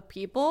breadth of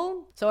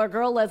people. So our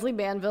girl Leslie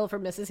Manville for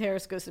Mrs.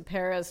 Harris Goes to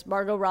Paris,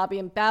 Margot Robbie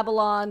in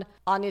Babylon,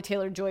 Anya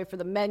Taylor-Joy for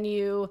The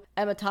Menu,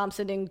 Emma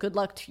Thompson in Good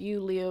Luck to You,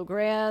 Leo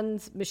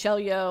Grand, Michelle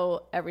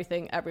Yeoh,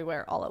 Everything,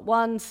 Everywhere, All at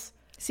Once.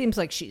 Seems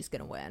like she's going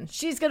to win.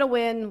 She's going to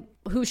win.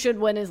 Who should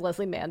win is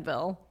Leslie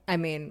Manville. I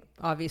mean,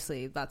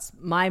 obviously, that's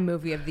my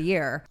movie of the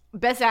year.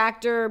 Best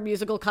Actor,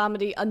 Musical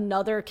Comedy,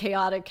 another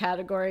chaotic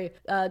category.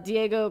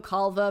 Diego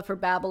Calva for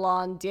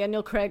Babylon,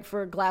 Daniel Craig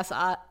for Glass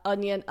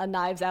Onion, A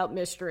Knives Out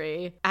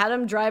Mystery,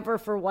 Adam Driver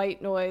for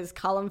White Noise,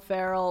 Colin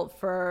Farrell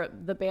for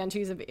The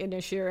Banshees of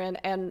Inisherin,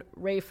 and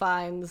Rafe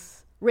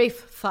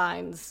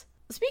Fiennes.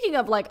 Speaking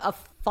of like a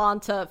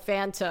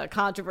Fanta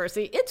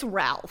controversy, it's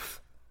Ralph.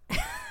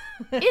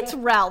 It's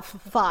Ralph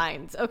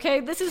Fiennes, okay?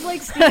 This is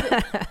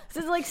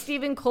like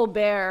Stephen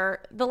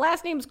Colbert. The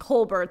last name's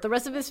Colbert. The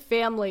rest of his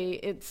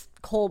family, it's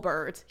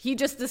Colbert. He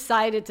just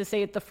decided to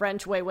say it the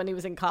French way when he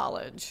was in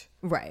college.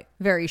 Right.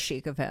 Very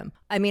chic of him.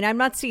 I mean, I'm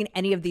not seeing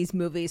any of these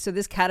movies, so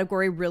this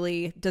category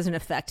really doesn't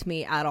affect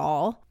me at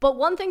all. But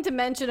one thing to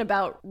mention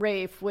about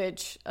Rafe,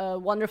 which a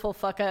wonderful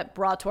fuck-up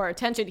brought to our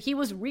attention, he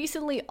was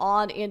recently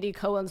on Andy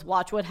Cohen's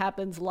Watch What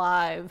Happens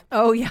Live.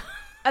 Oh, yeah.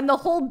 And the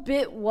whole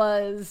bit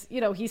was, you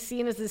know, he's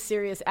seen as a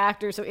serious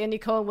actor, so Andy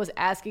Cohen was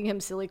asking him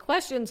silly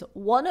questions,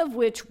 one of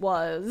which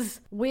was,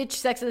 which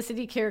Sex and the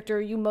City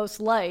character you most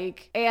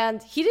like?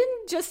 And he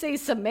didn't just say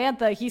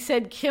Samantha, he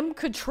said Kim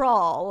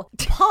Cattrall,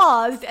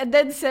 paused, and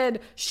then said,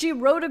 she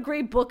wrote a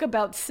great book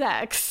about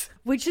sex.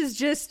 Which is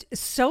just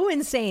so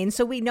insane.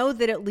 So we know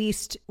that at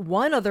least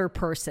one other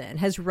person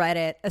has read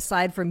it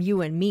aside from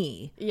you and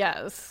me.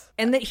 Yes.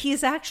 And that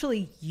he's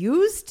actually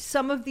used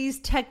some of these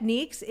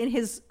techniques in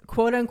his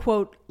quote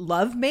unquote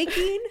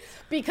lovemaking.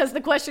 Because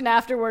the question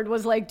afterward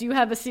was like, do you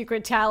have a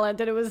secret talent?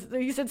 And it was,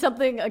 he said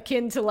something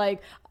akin to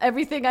like,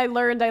 everything I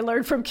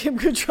learned from Kim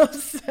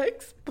Cattrall's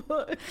sex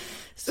book.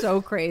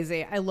 So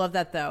crazy. I love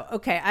that though.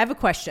 Okay, I have a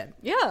question.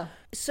 Yeah.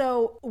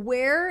 So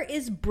where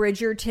is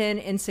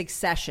Bridgerton and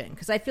Succession?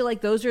 Because I feel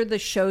like those are the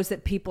shows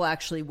that people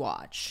actually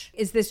watch.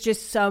 Is this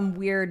just some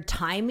weird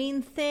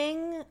timing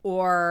thing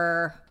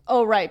or...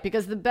 Oh, right,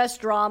 because the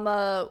best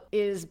drama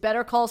is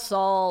Better Call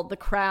Saul, The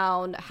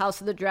Crown, House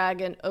of the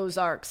Dragon,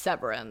 Ozark,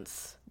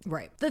 Severance.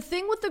 Right. The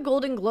thing with the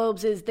Golden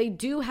Globes is they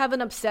do have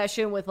an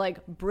obsession with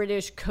like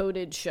British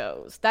coded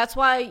shows. That's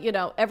why, you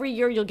know, every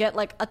year you'll get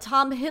like a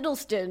Tom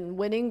Hiddleston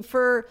winning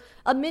for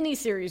a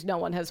miniseries no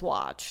one has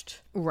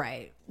watched.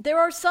 Right. There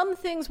are some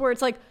things where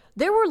it's like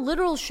there were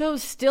literal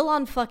shows still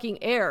on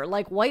fucking air,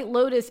 like White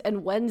Lotus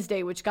and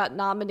Wednesday, which got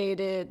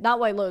nominated, not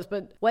White Lotus,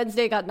 but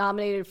Wednesday got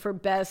nominated for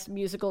Best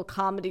Musical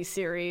Comedy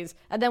Series.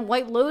 And then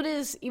White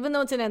Lotus, even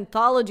though it's an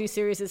anthology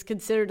series, is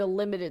considered a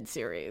limited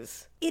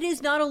series. It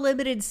is not a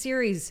limited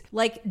series.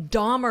 Like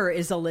Dahmer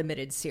is a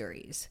limited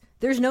series.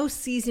 There's no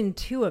season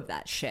 2 of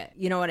that shit.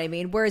 You know what I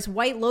mean? Whereas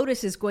White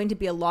Lotus is going to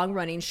be a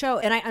long-running show.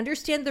 And I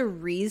understand the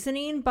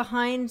reasoning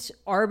behind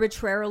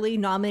arbitrarily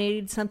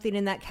nominating something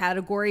in that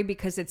category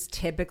because it's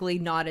typically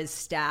not as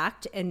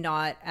stacked and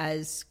not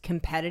as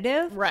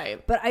competitive.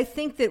 Right. But I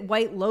think that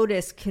White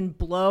Lotus can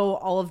blow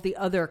all of the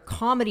other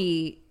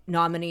comedy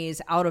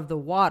nominees out of the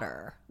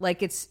water.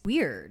 Like, it's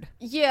weird.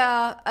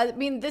 Yeah, I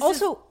mean, this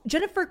also,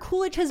 Jennifer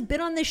Coolidge has been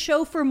on this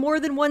show for more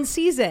than one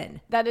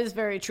season. That is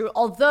very true.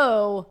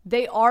 Although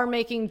they are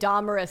making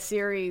Dahmer a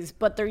series,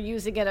 but they're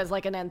using it as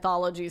like an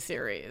anthology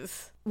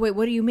series. Wait,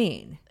 what do you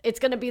mean? It's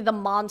going to be the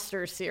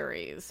Monster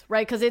series,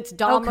 right? Because it's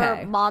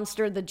Dahmer,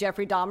 Monster, the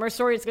Jeffrey Dahmer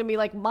story. It's going to be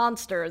like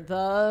Monster,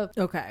 the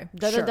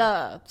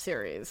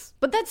series.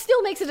 But that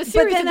still makes it a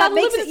series. But then that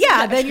makes it,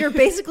 yeah, then you're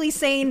basically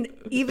saying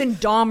even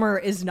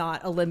Dahmer is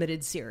not a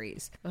limited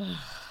series.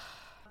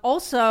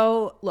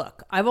 Also,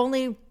 look, I've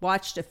only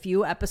watched a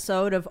few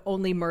episodes of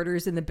Only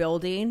Murders in the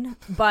Building,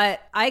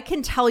 but I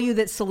can tell you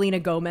that Selena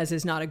Gomez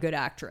is not a good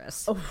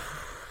actress.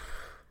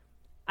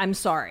 I'm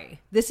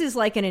sorry. This is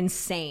like an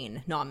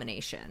insane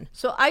nomination.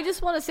 So I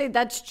just want to say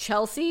that's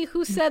Chelsea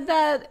who said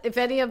that. If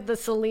any of the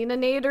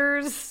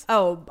Selena-nators.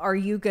 Oh, are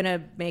you going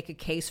to make a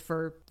case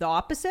for the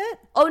opposite?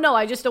 Oh, no,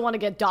 I just don't want to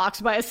get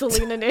doxxed by a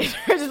Selena-nator.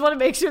 I just want to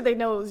make sure they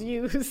know it was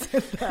you who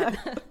said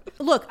that.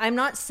 Look, I'm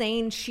not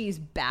saying she's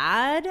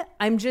bad.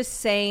 I'm just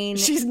saying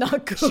she's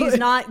not good. She's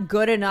not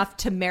good enough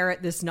to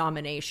merit this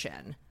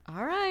nomination.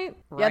 All right.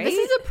 Yeah, this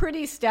is a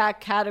pretty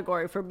stacked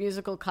category for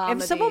musical comedy.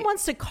 If someone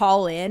wants to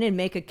call in and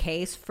make a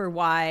case for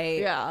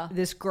why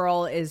this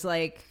girl is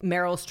like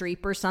Meryl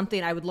Streep or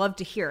something, I would love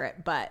to hear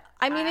it. But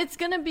I mean, it's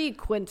going to be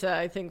Quinta,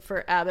 I think,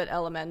 for Abbott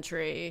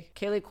Elementary.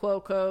 Kaylee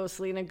Cuoco,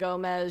 Selena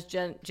Gomez,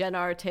 Jenna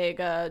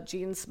Ortega,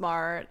 Jean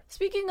Smart.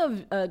 Speaking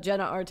of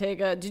Jenna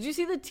Ortega, did you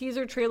see the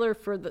teaser trailer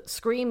for the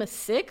Scream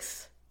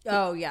 6?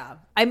 Oh, yeah.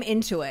 I'm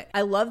into it.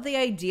 I love the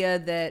idea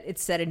that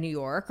it's set in New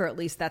York, or at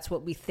least that's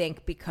what we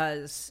think,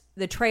 because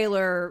the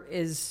trailer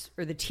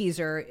or the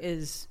teaser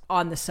is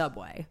on the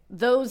subway.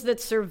 Those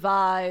that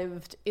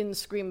survived in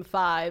Scream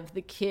 5,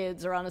 the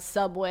kids are on a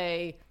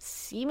subway,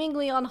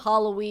 seemingly on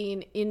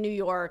Halloween in New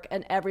York,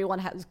 and everyone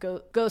has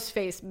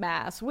Ghostface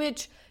masks,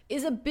 which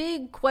is a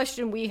big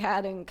question we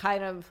had, and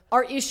kind of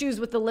our issues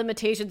with the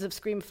limitations of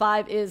Scream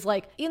 5 is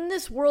like, in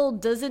this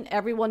world, doesn't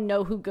everyone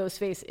know who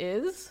Ghostface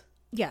is?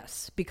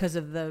 Yes, because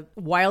of the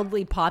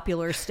wildly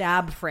popular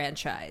Stab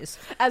franchise.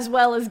 As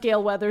well as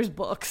Gail Weathers'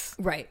 books.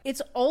 Right.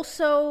 It's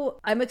also,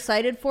 I'm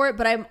excited for it,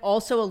 but I'm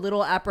also a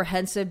little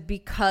apprehensive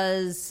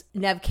because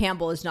Neve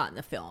Campbell is not in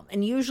the film.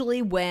 And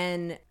usually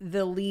when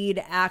the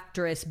lead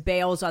actress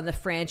bails on the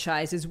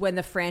franchise is when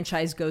the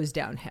franchise goes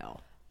downhill.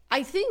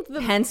 I think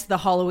hence the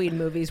Halloween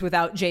movies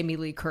without Jamie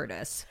Lee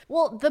Curtis.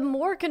 Well, the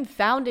more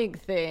confounding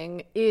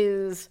thing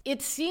is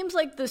it seems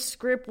like the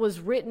script was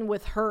written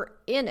with her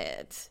in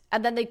it,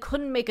 and then they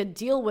couldn't make a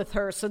deal with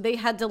her, so they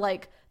had to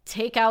like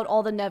take out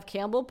all the Neve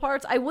Campbell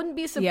parts. I wouldn't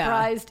be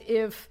surprised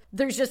if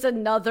there's just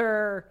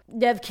another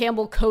Neve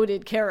Campbell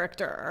coded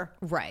character.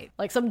 Right.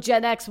 Like some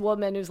Gen X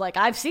woman who's like,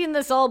 I've seen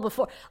this all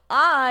before.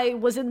 I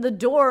was in the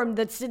dorm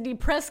that Sidney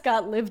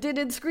Prescott lived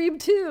in Scream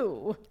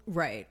 2.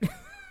 Right.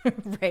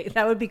 Right,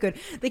 that would be good.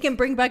 They can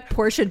bring back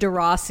Portia de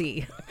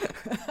Rossi.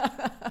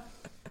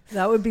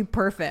 That would be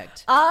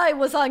perfect. I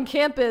was on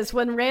campus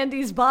when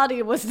Randy's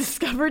body was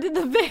discovered in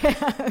the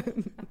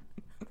van.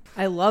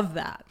 I love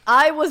that.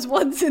 I was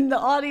once in the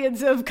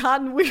audience of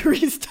Cotton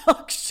Weary's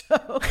talk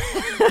show.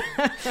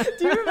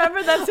 Do you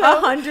remember that's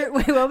how...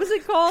 Wait, what was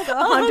it called?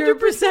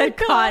 100%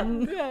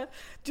 Cotton. Yeah.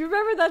 Do you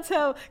remember that's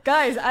how...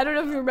 Guys, I don't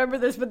know if you remember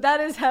this, but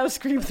that is how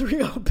Scream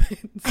 3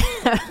 opens.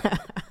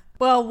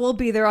 Well, we'll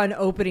be there on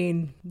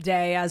opening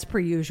day as per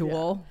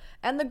usual.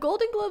 Yeah. And the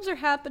Golden Globes are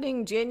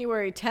happening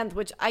January 10th,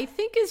 which I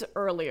think is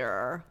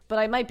earlier, but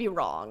I might be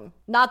wrong.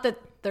 Not that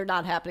they're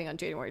not happening on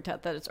January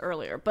 10th, that it's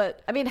earlier.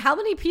 But, I mean, how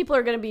many people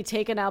are going to be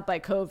taken out by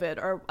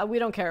COVID? Or we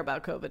don't care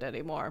about COVID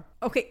anymore.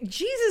 Okay,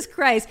 Jesus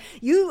Christ.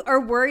 You are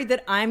worried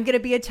that I'm going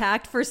to be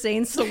attacked for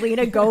saying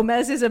Selena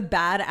Gomez is a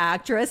bad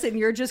actress, and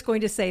you're just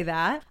going to say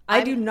that?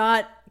 I do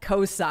not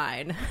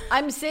co-sign.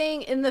 I'm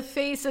saying in the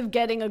face of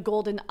getting a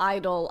Golden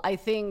Idol, I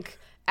think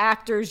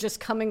actors just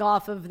coming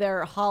off of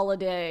their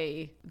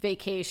holiday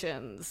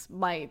vacations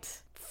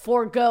might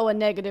forego a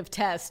negative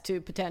test to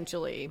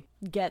potentially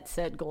get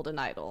said Golden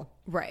Idol.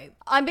 Right.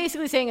 I'm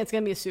basically saying it's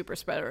going to be a super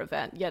spreader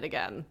event yet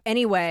again.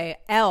 Anyway,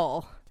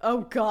 Elle.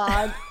 Oh,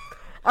 God.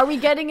 Are we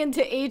getting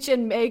into H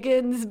and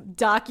Meghan's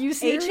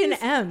docuseries?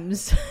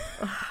 H&M's.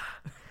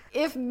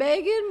 If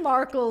Meghan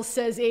Markle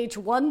says H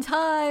one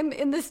time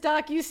in this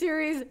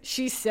docuseries,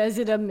 she says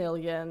it a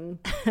million.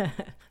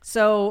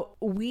 So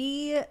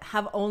we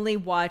have only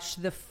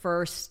watched the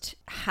first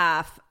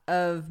half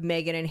of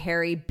Meghan and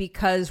Harry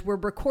because we're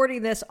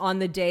recording this on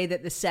the day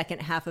that the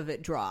second half of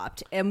it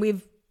dropped. And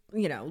we've,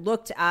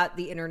 looked at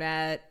the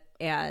internet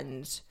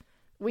and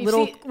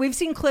we've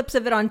seen clips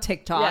of it on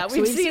TikTok. Yeah,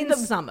 we've seen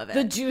some of it.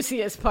 The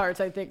juiciest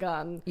parts, I think,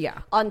 on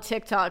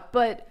TikTok.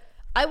 But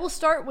I will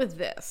start with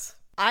this.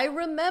 I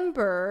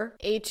remember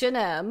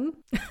H&M.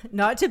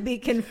 Not to be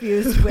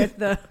confused with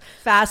the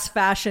fast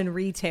fashion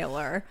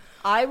retailer.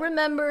 I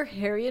remember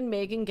Harry and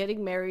Meghan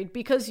getting married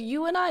because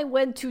you and I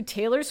went to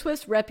Taylor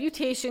Swift's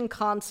Reputation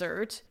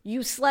concert.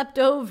 You slept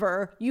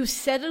over. You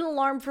set an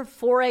alarm for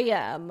 4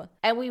 a.m.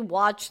 and we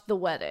watched the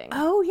wedding.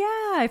 Oh,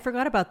 yeah. I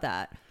forgot about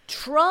that.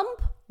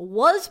 Trump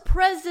was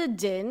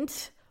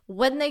president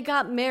when they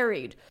got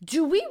married.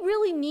 Do we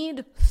really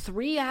need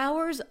 3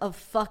 hours of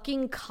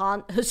fucking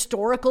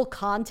historical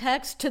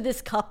context to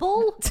this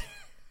couple?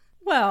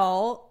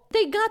 Well,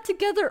 they got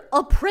together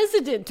a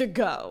president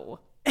ago.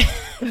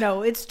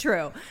 No, it's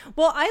true.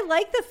 Well, I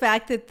like the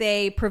fact that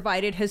they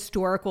provided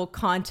historical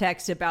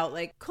context about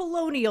like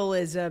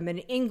colonialism in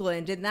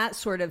England and that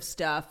sort of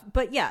stuff.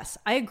 But yes,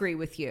 I agree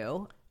with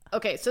you.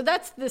 Okay, so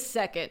that's the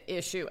second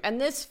issue. And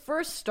this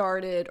first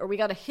started, or we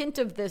got a hint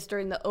of this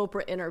during the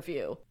Oprah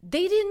interview.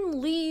 They didn't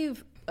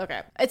leave.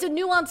 Okay, it's a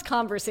nuanced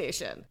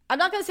conversation. I'm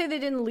not going to say they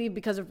didn't leave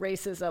because of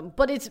racism,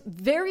 but it's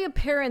very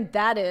apparent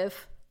that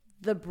if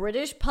the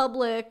British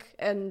public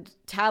and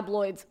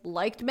tabloids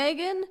liked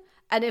Meghan,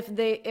 and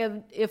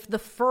if the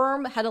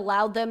firm had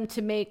allowed them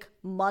to make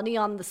money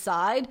on the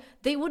side,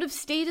 they would have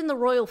stayed in the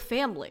royal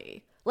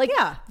family. Like,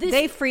 yeah,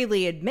 they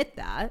freely admit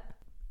that.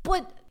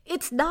 But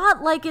it's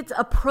not like it's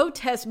a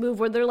protest move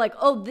where they're like,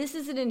 oh, this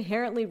is an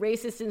inherently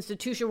racist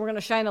institution. We're going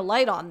to shine a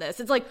light on this.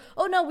 It's like,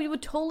 oh, no, we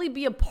would totally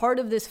be a part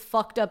of this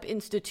fucked up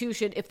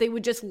institution if they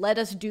would just let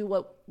us do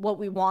what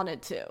we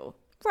wanted to.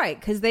 Right,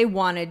 because they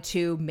wanted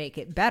to make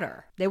it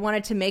better. They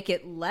wanted to make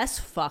it less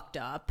fucked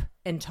up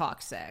and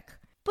toxic.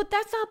 But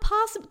that's not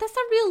possible. That's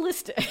not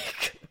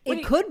realistic.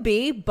 It could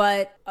be,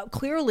 but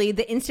clearly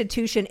the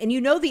institution, and you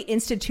know the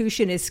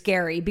institution is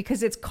scary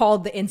because it's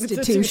called the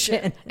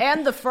institution.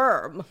 And the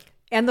firm.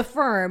 And the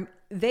firm,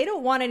 they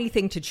don't want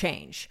anything to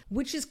change,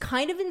 which is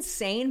kind of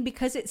insane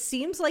because it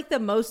seems like the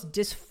most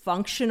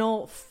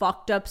dysfunctional,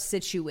 fucked up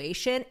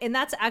situation. And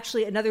that's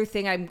actually another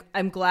thing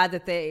I'm glad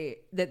that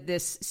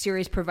this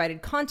series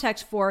provided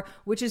context for,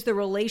 which is the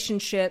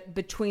relationship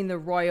between the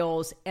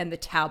royals and the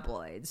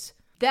tabloids.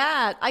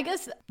 That, I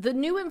guess, the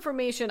new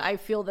information I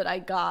feel that I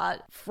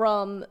got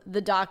from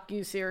the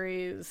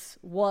docuseries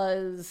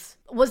was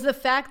the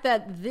fact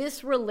that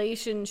this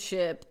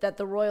relationship that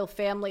the royal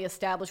family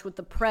established with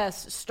the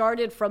press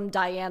started from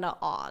Diana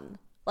on.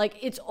 Like,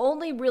 it's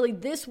only really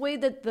this way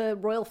that the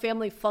royal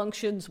family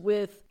functions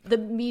with the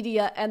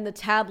media and the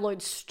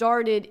tabloids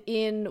started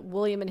in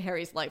William and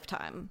Harry's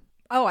lifetime.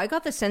 Oh, I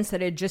got the sense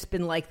that it had just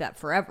been like that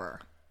forever.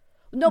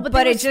 No,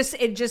 but it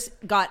just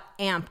got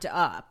amped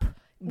up.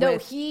 No,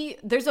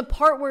 there's a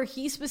part where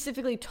he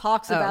specifically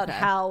talks about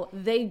how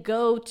they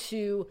go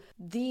to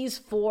these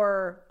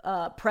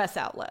 4 press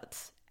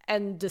outlets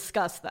and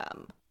discuss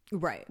them.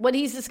 Right. When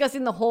he's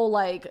discussing the whole,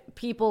 like,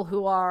 people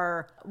who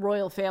are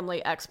royal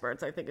family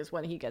experts, I think is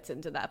when he gets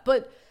into that.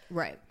 But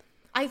right.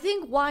 I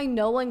think why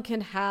no one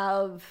can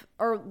have,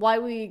 or why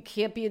we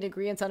can't be in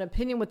agreement on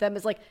opinion with them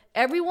is like,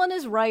 everyone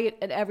is right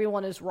and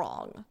everyone is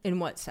wrong. In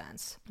what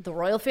sense? The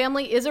royal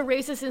family is a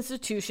racist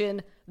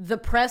institution. The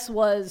press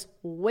was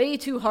way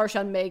too harsh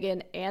on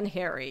Meghan and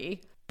Harry.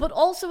 But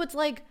also it's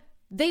like,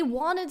 they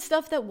wanted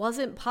stuff that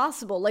wasn't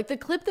possible. Like the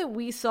clip that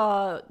we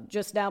saw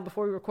just now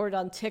before we recorded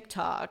on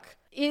TikTok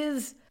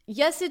is,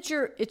 yes, it's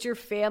your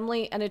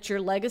family and it's your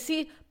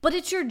legacy, but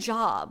it's your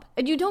job.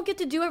 And you don't get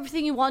to do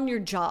everything you want in your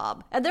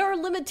job. And there are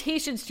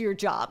limitations to your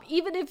job,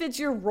 even if it's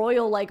your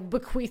royal, like,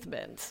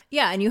 bequeathment.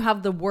 Yeah, and you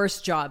have the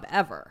worst job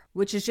ever,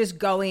 which is just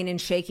going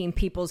and shaking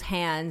people's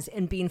hands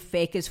and being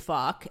fake as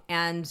fuck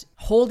and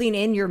holding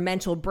in your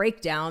mental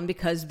breakdown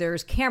because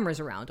there's cameras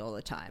around all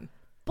the time.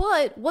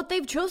 But what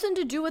they've chosen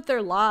to do with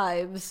their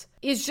lives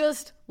is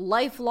just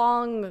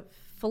lifelong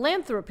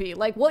philanthropy.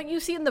 Like what you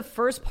see in the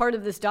first part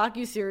of this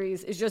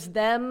docuseries is just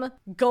them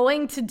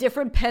going to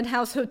different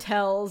penthouse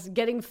hotels,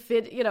 getting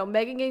fit,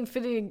 Meghan getting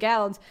fitted in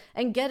gowns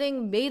and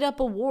getting made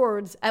up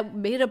awards at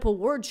made up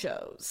award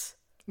shows.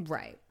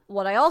 Right.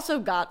 What I also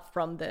got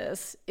from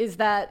this is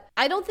that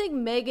I don't think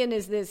Meghan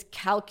is this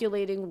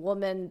calculating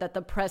woman that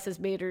the press has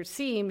made her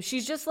seem.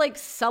 She's just like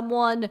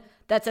someone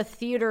that's a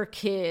theater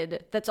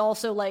kid that's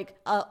also like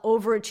a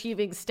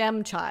overachieving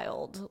STEM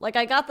child. Like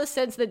I got the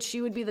sense that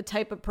she would be the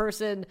type of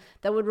person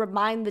that would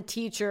remind the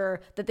teacher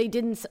that they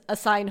didn't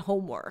assign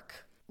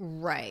homework.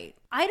 Right.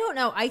 I don't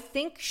know. I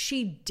think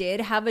she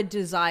did have a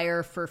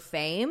desire for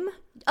fame.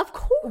 Of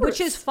course.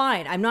 Which is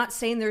fine. I'm not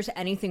saying there's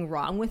anything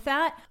wrong with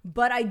that,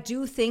 but I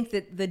do think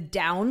that the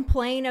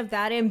downplaying of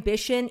that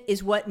ambition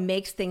is what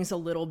makes things a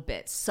little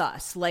bit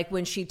sus. Like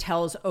when she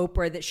tells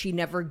Oprah that she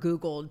never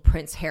Googled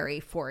Prince Harry,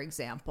 for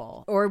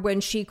example, or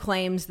when she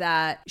claims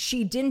that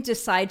she didn't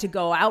decide to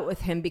go out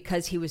with him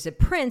because he was a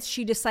prince.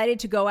 She decided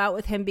to go out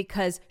with him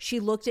because she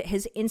looked at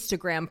his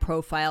Instagram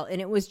profile and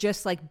it was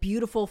just like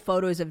beautiful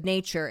photos of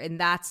nature. And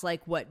that's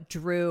like what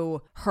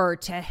drew her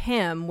to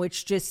him,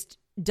 which just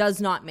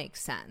does not make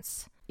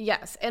sense.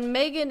 Yes, and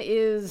Meghan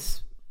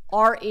is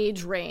our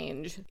age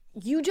range.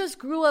 you just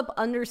grew up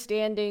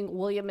understanding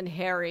William and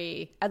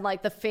Harry and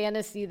like the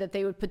fantasy that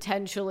they would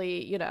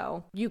potentially, you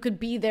know, you could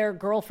be their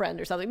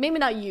girlfriend or something. Maybe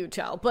not you,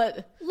 Chell,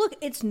 but look,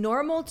 it's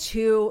normal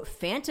to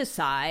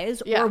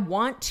fantasize or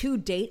want to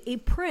date a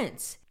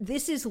prince.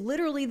 This is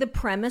literally the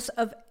premise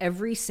of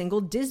every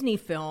single Disney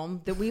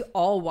film that we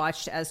all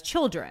watched as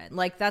children.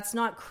 Like, that's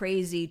not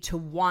crazy to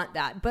want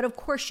that. But of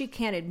course, she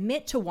can't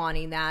admit to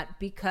wanting that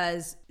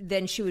because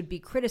then she would be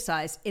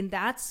criticized. And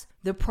that's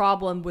the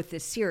problem with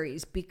this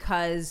series,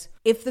 because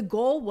if the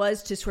goal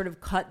was to sort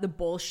of cut the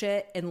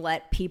bullshit and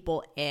let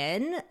people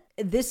in,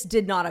 this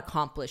did not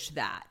accomplish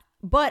that.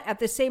 But at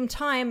the same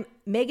time,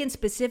 Meghan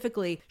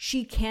specifically,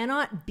 she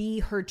cannot be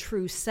her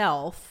true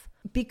self,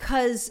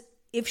 because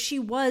if she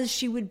was,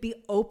 she would be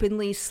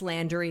openly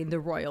slandering the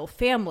royal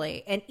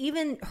family. And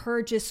even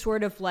her just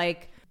sort of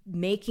like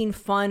making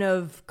fun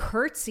of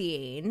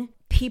curtsying,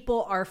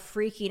 people are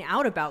freaking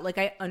out about. Like,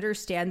 I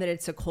understand that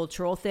it's a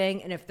cultural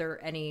thing. And if there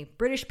are any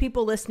British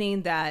people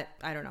listening that,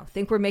 I don't know,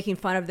 think we're making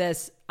fun of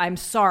this, I'm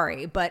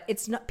sorry. But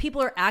it's not,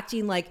 people are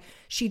acting like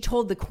she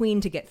told the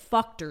queen to get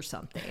fucked or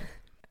something.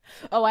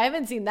 Oh, I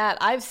haven't seen that.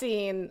 I've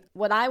seen,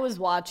 when I was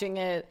watching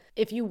it,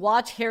 if you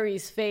watch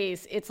Harry's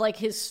face, it's like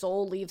his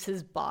soul leaves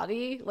his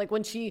body. Like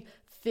when she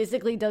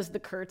physically does the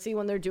curtsy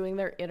when they're doing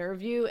their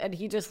interview, and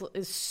he just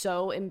is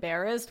so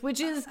embarrassed,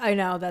 which is, I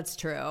know, that's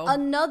true,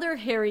 another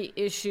Harry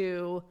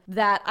issue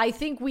that I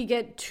think we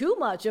get too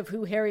much of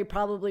who Harry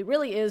probably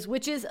really is,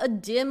 which is a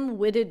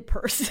dim-witted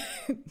person.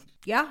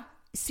 Yeah.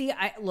 See,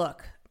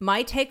 look,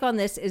 my take on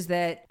this is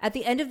that at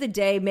the end of the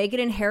day,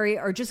 Meghan and Harry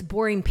are just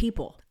boring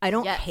people. I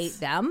don't hate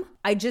them.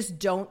 I just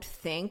don't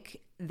think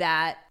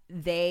that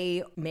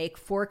they make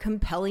for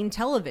compelling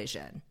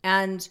television.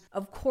 And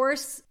of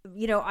course,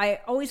 you know,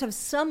 I always have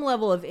some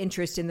level of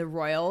interest in the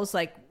royals.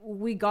 Like,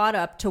 we got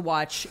up to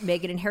watch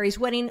Meghan and Harry's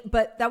wedding,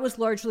 but that was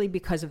largely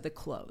because of the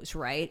clothes,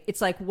 right?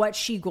 It's like, what's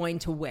she going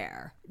to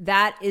wear?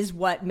 That is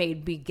what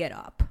made me get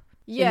up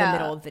in the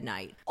middle of the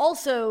night.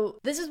 Also,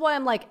 this is why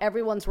I'm like,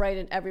 everyone's right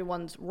and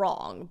everyone's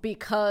wrong,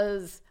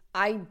 because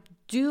I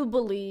do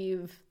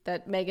believe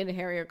that Meghan and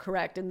Harry are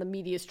correct in the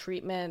media's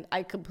treatment.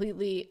 I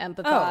completely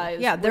empathize. Oh,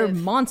 yeah, they're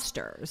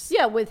monsters.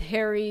 Yeah, with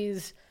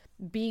Harry's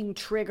being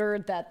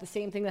triggered that the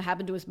same thing that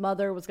happened to his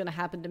mother was going to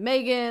happen to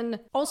Meghan.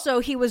 Also,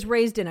 he was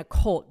raised in a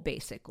cult,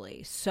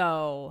 basically.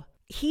 So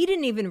he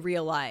didn't even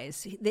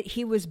realize that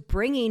he was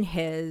bringing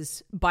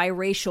his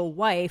biracial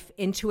wife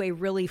into a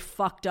really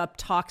fucked up,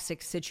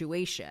 toxic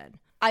situation.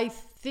 I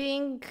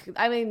think,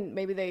 I mean,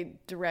 maybe they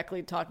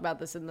directly talk about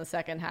this in the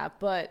second half,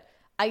 but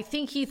I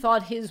think he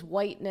thought his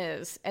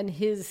whiteness and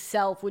his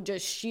self would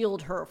just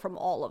shield her from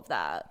all of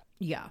that.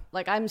 Yeah.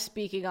 Like, I'm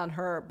speaking on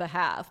her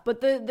behalf.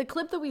 But the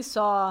clip that we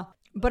saw...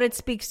 But it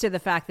speaks to the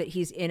fact that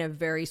he's in a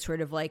very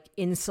sort of like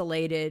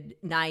insulated,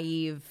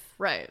 naive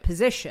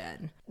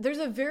position. There's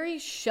a very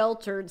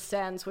sheltered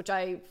sense, which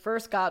I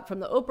first got from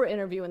the Oprah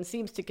interview and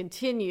seems to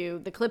continue.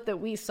 The clip that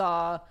we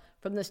saw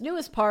from this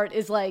newest part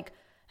is like,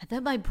 and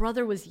then my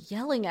brother was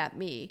yelling at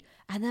me.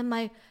 And then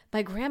my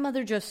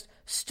grandmother just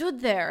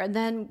stood there. And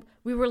then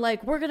we were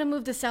like, we're going to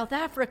move to South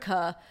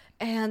Africa.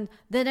 And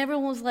then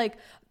everyone was like,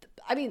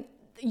 I mean,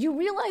 you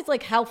realize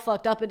like how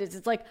fucked up it is.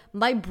 It's like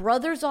my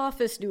brother's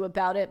office knew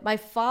about it. My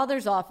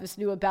father's office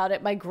knew about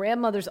it. My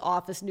grandmother's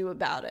office knew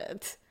about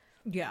it.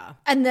 Yeah.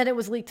 And then it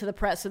was leaked to the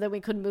press. So then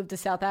we couldn't move to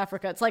South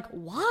Africa. It's like,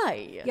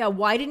 why? Yeah.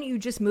 Why didn't you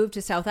just move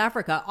to South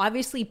Africa?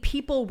 Obviously,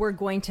 people were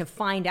going to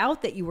find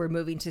out that you were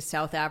moving to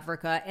South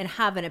Africa and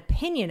have an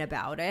opinion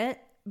about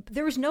it.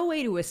 There was no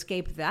way to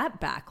escape that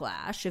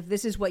backlash if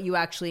this is what you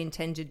actually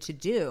intended to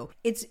do.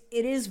 It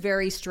is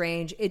very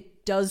strange.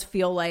 It does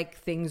feel like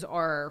things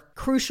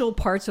crucial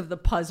parts of the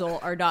puzzle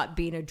are not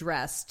being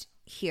addressed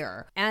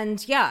here.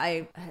 And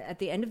yeah, at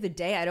the end of the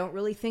day, I don't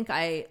really think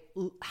I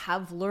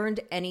have learned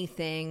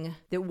anything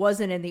that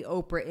wasn't in the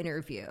Oprah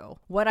interview.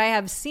 What I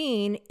have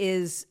seen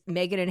is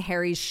Meghan and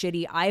Harry's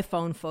shitty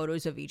iPhone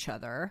photos of each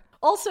other.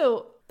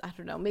 Also, I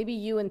don't know, maybe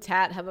you and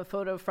Tat have a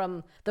photo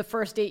from the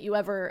first date you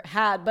ever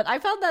had, but I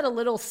found that a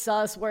little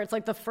sus where it's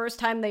like the first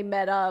time they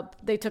met up,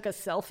 they took a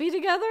selfie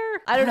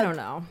together. I don't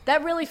know.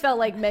 That really felt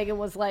like Meghan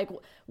was like,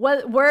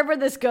 wherever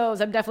this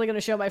goes, I'm definitely going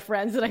to show my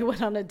friends that I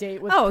went on a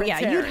date with Prince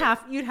Harry. You'd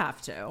have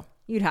to.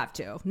 You'd have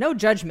to. No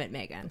judgment,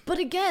 Meghan. But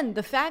again,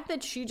 the fact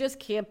that she just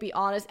can't be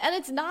honest, and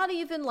it's not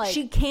even like...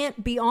 She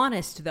can't be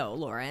honest, though,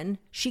 Lauren.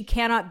 She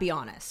cannot be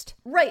honest.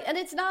 Right, and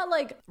it's not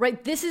like,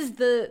 right, this is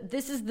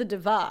the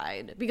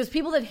divide. Because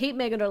people that hate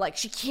Meghan are like,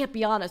 she can't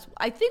be honest.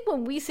 I think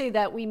when we say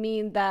that, we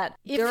mean that...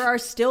 There are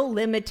still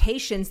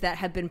limitations that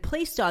have been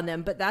placed on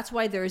them, but that's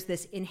why there's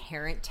this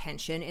inherent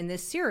tension in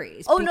this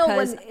series.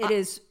 Because it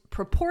is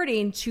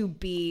purporting to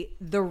be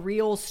the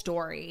real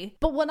story.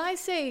 But when I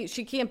say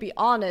she can't be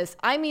honest,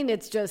 I mean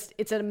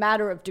it's a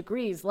matter of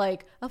degrees.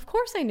 Like, of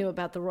course I knew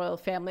about the royal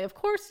family. Of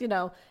course, you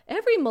know,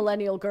 every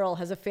millennial girl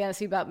has a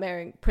fantasy about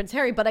marrying Prince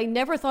Harry, but I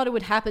never thought it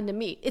would happen to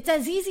me. It's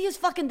as easy as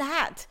fucking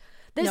that.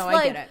 This, No, I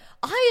like, get it.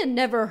 I had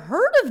never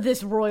heard of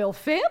this royal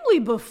family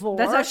before.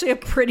 That's actually a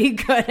pretty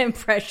good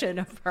impression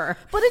of her.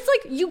 But it's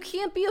like, you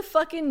can't be a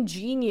fucking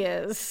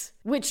genius,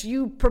 which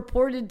you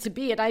purported to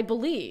be, and I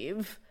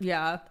believe.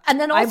 Yeah. And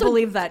then also, I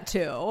believe that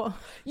too.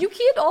 You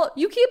can't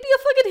be a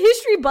fucking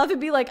history buff and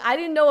be like, I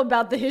didn't know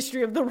about the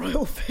history of the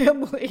royal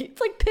family.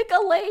 It's like, pick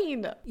a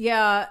lane.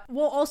 Yeah.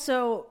 Well,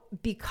 also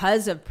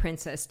because of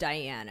Princess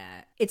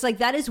Diana, it's like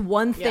that is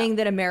one thing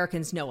that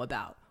Americans know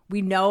about.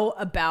 We know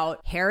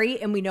about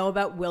Harry, and we know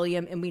about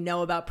William, and we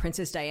know about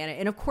Princess Diana,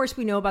 and of course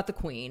we know about the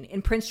Queen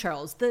and Prince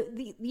Charles,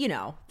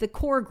 the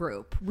core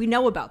group. We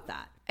know about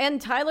that. And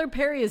Tyler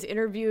Perry is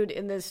interviewed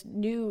in this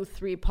new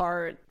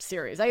 3-part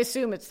series. I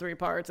assume it's 3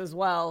 parts as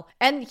well.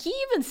 And he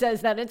even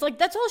says that. It's like,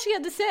 that's all she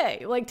had to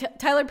say. Like,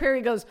 Tyler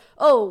Perry goes,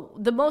 oh,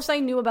 the most I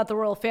knew about the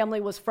royal family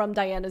was from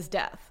Diana's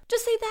death.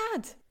 Just say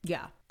that.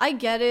 Yeah. I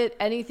get it.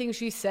 Anything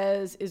she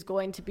says is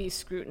going to be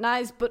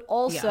scrutinized. But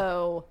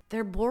also,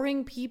 they're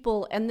boring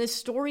people. And this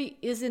story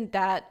isn't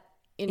that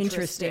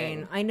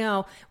interesting. I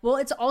know. Well,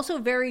 it's also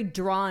very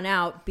drawn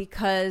out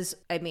because,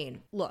 I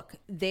mean, look,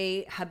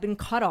 they have been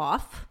cut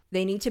off.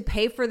 They need to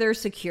pay for their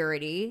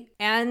security,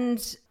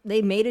 and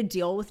they made a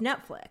deal with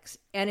Netflix.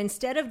 And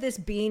instead of this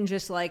being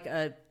just like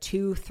a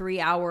 2-3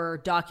 hour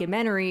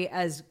documentary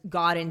as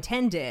God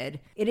intended,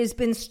 it has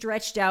been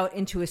stretched out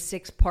into a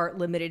 6-part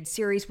limited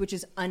series, which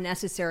is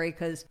unnecessary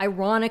because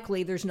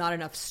ironically, there's not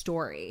enough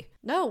story.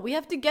 No, we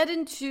have to get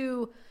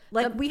into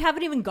we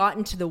haven't even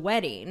gotten to the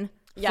wedding.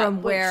 Yeah,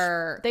 from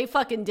where they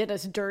fucking did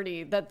us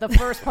dirty. That the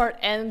first part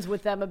ends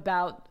with them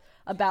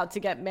about to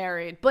get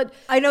married. But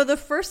I know the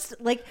first,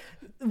 like,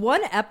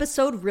 one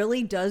episode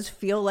really does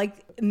feel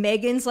like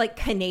Meghan's like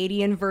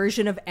Canadian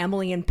version of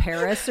Emily in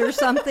Paris or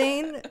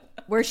something,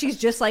 where she's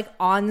just like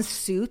on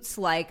Suits.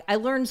 Like, I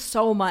learned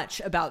so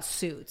much about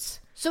Suits.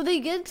 So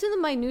they get into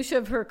the minutia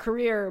of her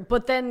career,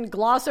 but then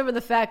gloss over the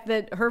fact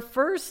that her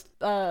first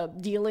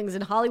dealings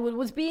in Hollywood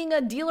was being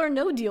a deal or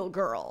no deal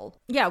girl.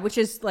 Yeah, which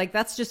is like,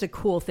 that's just a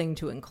cool thing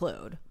to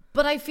include.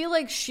 But I feel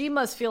like she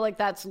must feel like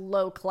that's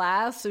low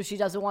class, so she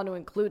doesn't want to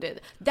include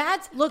it.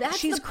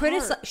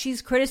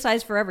 She's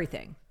criticized for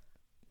everything.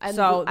 And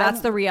so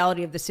that's the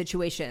reality of the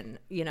situation,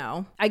 you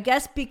know? I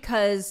guess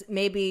because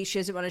maybe she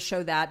doesn't want to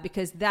show that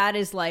because that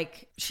is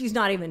like, she's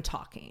not even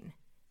talking.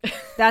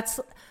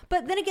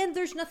 But then again,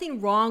 there's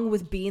nothing wrong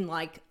with being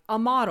like a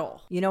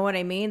model. You know what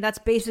I mean? That's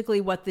basically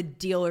what the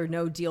deal or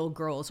no deal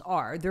girls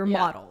are. They're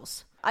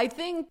models. I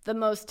think the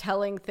most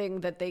telling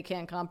thing that they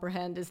can't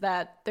comprehend is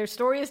that their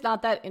story is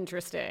not that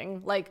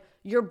interesting. Like,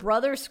 your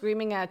brother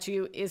screaming at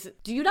you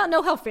do you not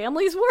know how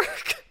families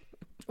work?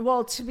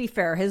 Well, to be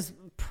fair, his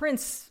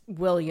Prince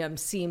William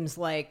seems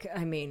like,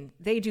 I mean,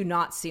 they do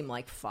not seem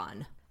like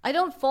fun. I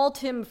don't fault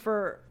him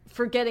for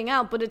getting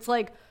out, but it's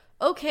like,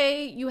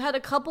 okay, you had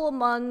a couple of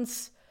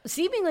months.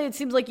 Seemingly, it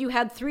seems like you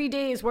had 3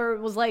 days where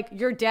it was like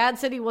your dad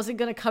said he wasn't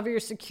going to cover your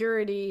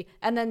security.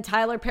 And then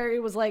Tyler Perry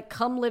was like,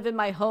 come live in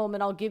my home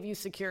and I'll give you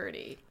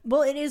security.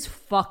 Well, it is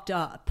fucked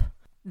up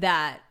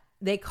that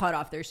they cut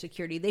off their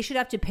security. They should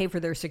have to pay for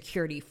their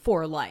security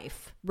for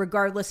life,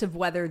 regardless of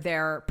whether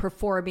they're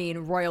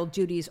performing royal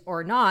duties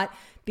or not.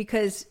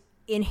 Because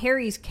in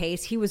Harry's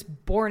case, he was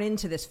born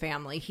into this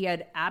family. He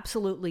had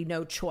absolutely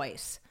no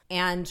choice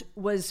and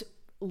was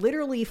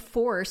literally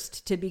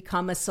forced to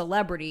become a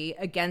celebrity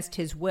against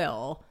his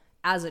will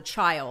as a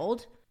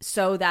child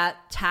so that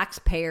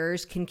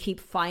taxpayers can keep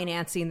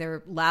financing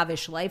their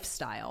lavish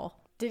lifestyle.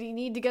 Did he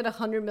need to get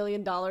 $100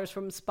 million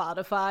from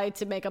Spotify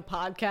to make a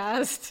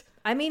podcast?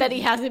 I mean, that he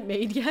hasn't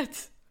made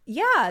yet?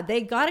 Yeah, they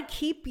got to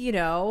keep,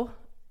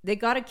 they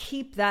got to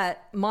keep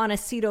that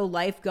Montecito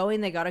life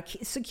going. They got to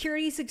keep,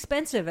 security's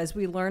expensive, as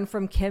we learned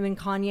from Kim and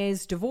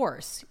Kanye's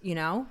divorce,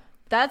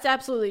 That's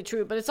absolutely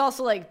true, but it's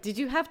also like, did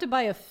you have to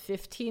buy a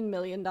 $15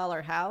 million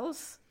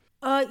house?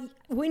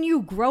 When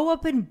you grow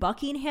up in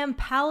Buckingham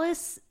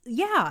Palace,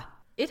 yeah.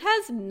 It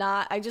has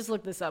not, I just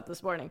looked this up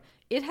this morning.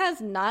 It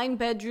has 9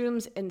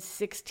 bedrooms and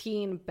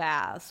 16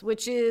 baths,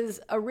 which is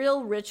a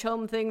real rich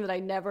home thing that I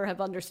never have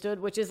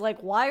understood, which is like,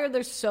 why are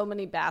there so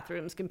many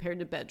bathrooms compared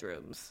to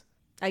bedrooms?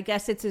 I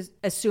guess it's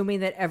assuming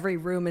that every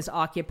room is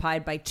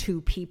occupied by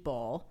 2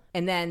 people,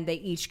 and then they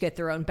each get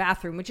their own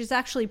bathroom, which is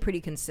actually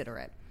pretty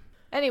considerate.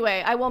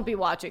 Anyway, I won't be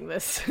watching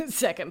this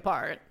second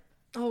part.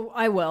 Oh,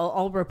 I will.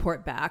 I'll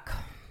report back.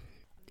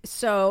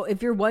 So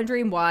if you're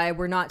wondering why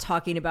we're not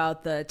talking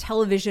about the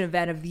television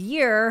event of the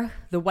year,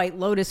 the White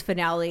Lotus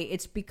finale,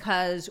 it's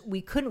because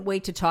we couldn't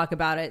wait to talk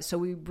about it. So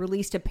we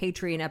released a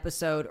Patreon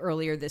episode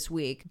earlier this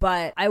week.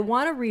 But I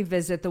want to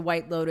revisit the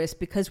White Lotus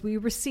because we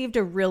received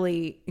a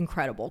really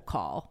incredible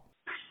call.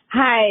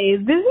 Hi,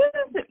 this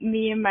is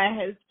me and my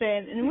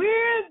husband, and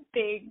we're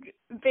big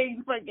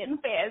fucking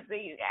fans of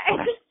you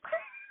guys.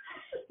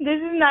 This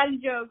is not a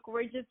joke.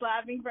 We're just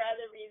laughing for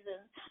other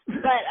reasons.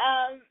 But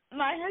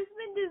my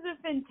husband is a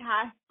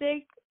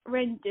fantastic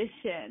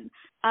rendition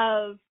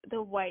of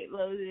the White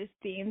Lotus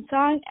theme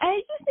song.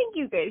 I just think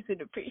you guys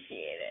would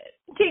appreciate it.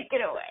 Take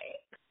it away.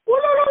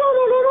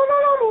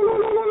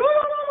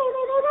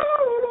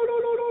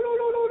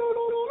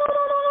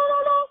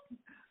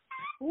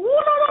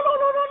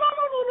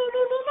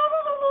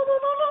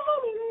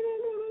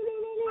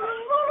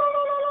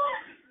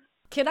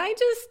 Can I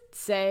just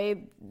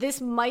say,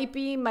 this might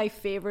be my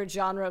favorite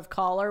genre of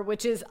caller,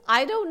 which is,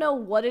 I don't know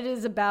what it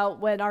is about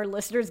when our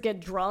listeners get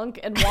drunk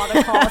and want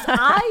to call us.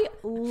 I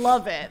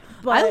love it.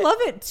 But I love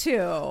it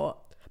too.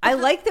 I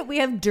like that we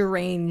have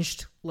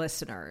deranged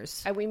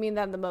listeners. And we mean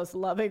that in the most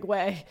loving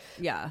way.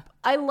 Yeah.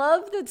 I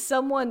love that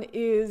someone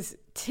is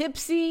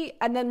tipsy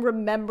and then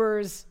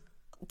remembers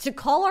to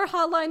call our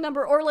hotline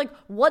number, or like,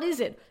 what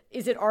is it?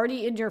 Is it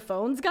already in your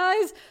phones,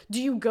 guys?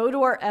 Do you go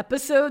to our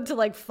episode to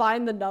like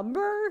find the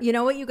number? You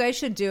know what you guys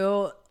should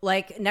do?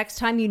 Like next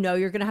time you know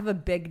you're going to have a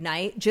big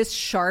night, just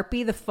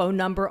Sharpie the phone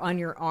number on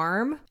your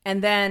arm.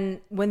 And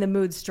then when the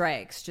mood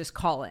strikes, just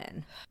call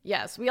in.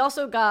 Yes. We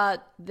also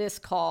got this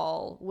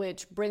call,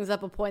 which brings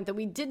up a point that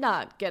we did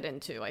not get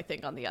into, I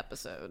think, on the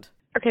episode.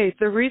 Okay,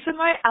 the reason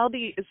why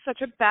Albie is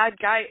such a bad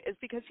guy is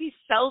because he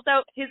sells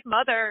out his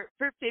mother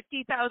for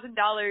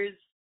 $50,000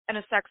 and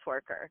a sex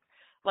worker.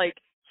 Like,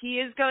 he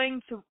is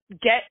going to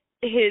get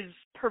his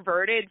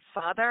perverted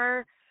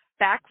father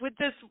back with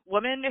this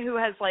woman who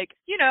has, like,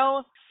 you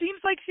know, seems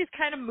like she's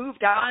kind of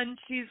moved on.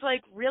 She's,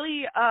 like,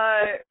 really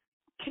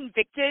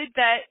convicted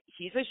that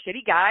he's a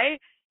shitty guy.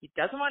 He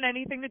doesn't want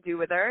anything to do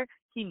with her.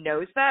 He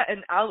knows that,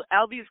 and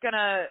Albie's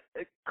gonna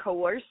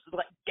coerce,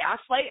 like,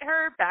 gaslight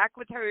her back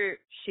with her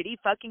shitty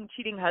fucking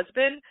cheating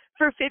husband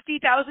for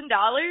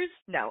 $50,000?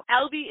 No,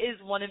 Albie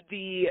is one of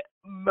the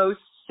most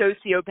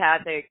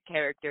sociopathic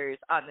characters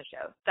on the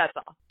show. That's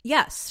all.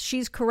 Yes,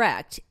 she's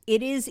correct.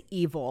 It is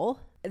evil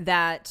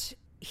that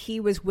he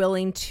was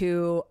willing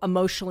to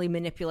emotionally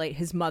manipulate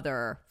his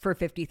mother for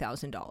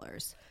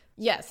 $50,000.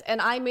 Yes, and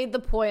I made the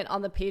point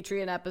on the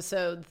Patreon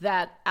episode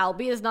that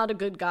Albie is not a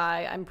good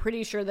guy. I'm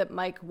pretty sure that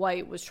Mike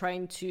White was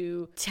trying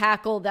to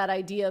tackle that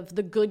idea of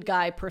the good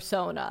guy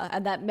persona,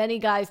 and that many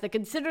guys that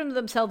consider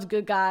themselves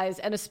good guys,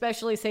 and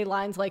especially say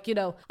lines like, you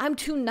know, I'm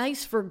too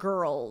nice for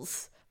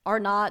girls, are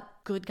not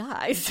good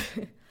guys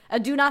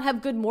and do not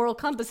have good moral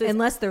compasses.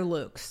 Unless they're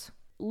Luke's.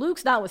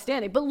 Luke's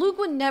notwithstanding, but Luke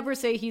would never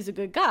say he's a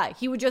good guy.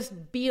 He would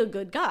just be a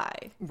good guy.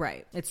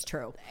 Right. It's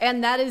true.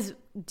 And that is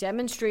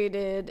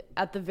demonstrated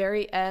at the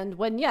very end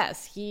when,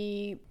 yes,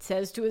 he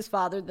says to his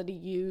father that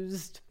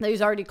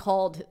he's already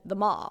called the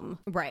mom.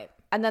 Right.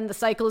 And then the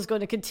cycle is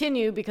going to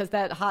continue because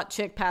that hot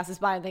chick passes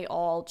by and they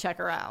all check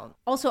her out.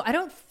 Also, I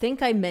don't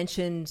think I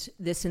mentioned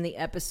this in the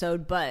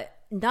episode, but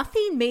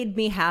nothing made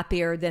me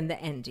happier than the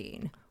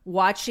ending.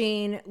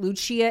 Watching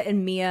Lucia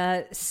and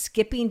Mia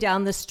skipping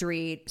down the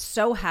street,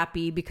 so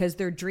happy because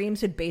their dreams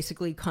had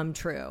basically come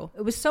true.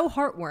 It was so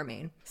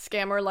heartwarming.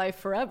 Scammer life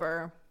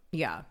forever.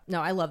 Yeah.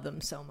 No, I love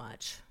them so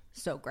much.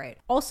 So great.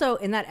 Also,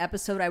 in that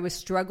episode, I was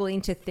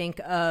struggling to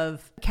think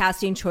of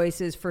casting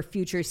choices for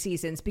future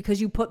seasons because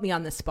you put me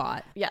on the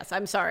spot. Yes,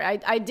 I'm sorry.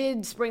 I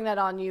did spring that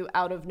on you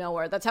out of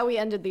nowhere. That's how we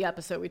ended the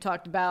episode. We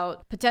talked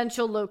about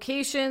potential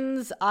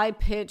locations. I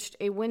pitched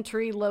a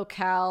wintry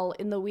locale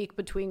in the week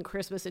between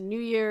Christmas and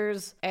New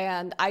Year's,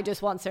 and I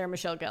just want Sarah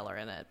Michelle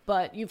Gellar in it.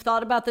 But you've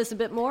thought about this a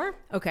bit more?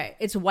 Okay.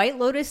 It's White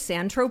Lotus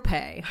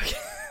Saint-Tropez.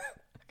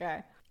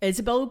 Okay.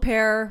 Isabelle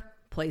Huppert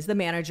plays the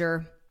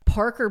manager.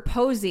 Parker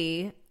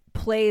Posey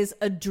plays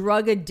a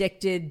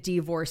drug-addicted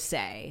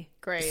divorcee.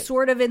 Great.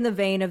 Sort of in the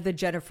vein of the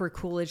Jennifer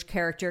Coolidge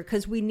character,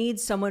 because we need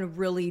someone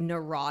really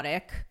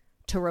neurotic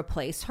to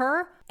replace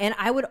her. And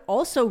I would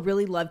also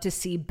really love to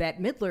see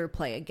Bette Midler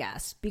play a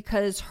guest,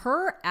 because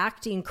her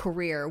acting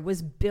career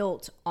was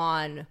built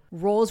on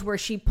roles where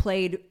she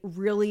played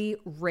really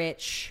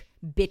rich,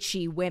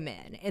 bitchy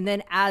women. And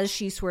then as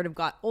she sort of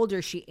got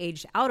older, she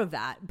aged out of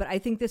that. But I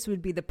think this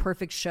would be the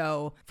perfect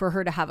show for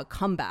her to have a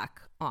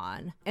comeback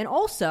on. And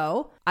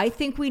also, I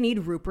think we need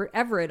Rupert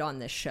Everett on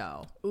this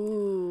show.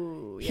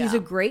 Ooh, yeah. He's a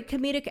great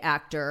comedic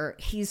actor.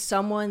 He's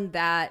someone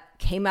that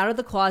came out of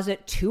the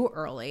closet too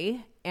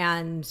early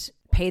and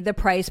paid the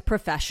price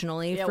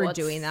professionally for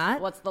doing that.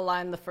 What's the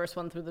line? The first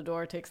one through the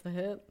door takes the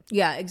hit.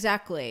 Yeah,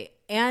 exactly.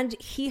 And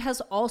he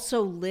has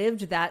also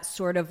lived that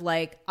sort of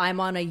like, I'm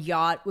on a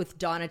yacht with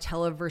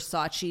Donatella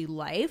Versace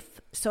life.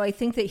 So I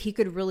think that he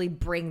could really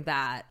bring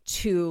that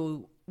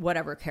to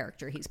whatever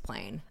character he's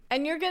playing.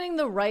 And you're getting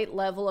the right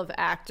level of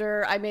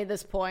actor. I made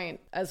this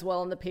point as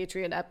well in the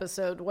Patreon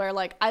episode where,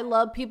 like, I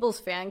love people's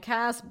fan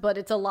cast, but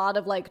it's a lot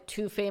of, like,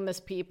 too famous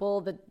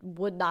people that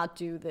would not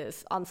do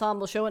this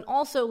ensemble show. And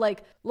also,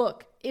 like,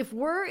 look, if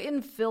we're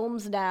in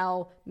films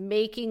now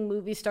making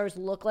movie stars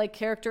look like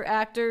character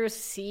actors,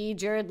 see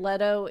Jared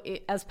Leto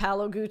as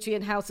Paolo Gucci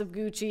in House of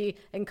Gucci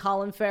and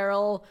Colin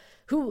Farrell,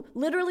 who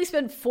literally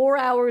spent 4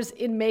 hours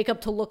in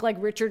makeup to look like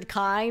Richard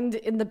Kind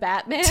in The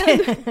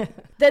Batman,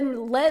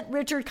 then let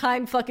Richard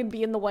Kind fucking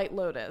be in The White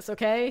Lotus,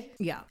 okay?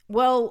 Yeah.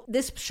 Well,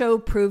 this show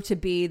proved to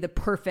be the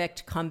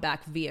perfect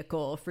comeback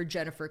vehicle for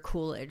Jennifer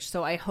Coolidge,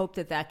 so I hope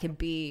that that can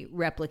be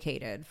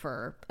replicated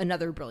for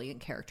another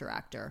brilliant character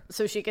actor.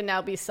 So she can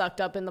now be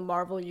sucked up in the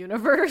Marvel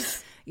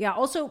universe? Yeah,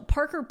 also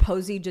Parker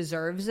Posey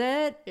deserves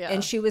it,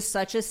 and she was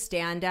such a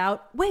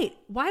standout. Wait,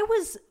 why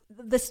was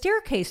The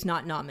Staircase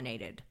not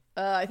nominated?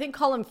 I think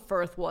Colin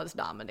Firth was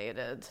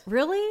nominated.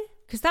 Really?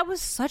 Because that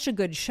was such a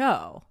good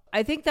show.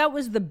 I think that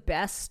was the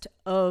best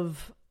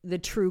of the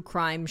true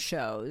crime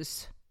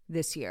shows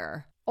this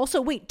year.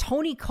 Also, wait,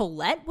 Toni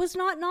Collette was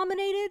not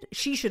nominated?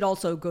 She should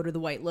also go to the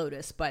White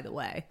Lotus, by the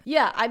way.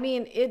 Yeah, I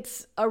mean,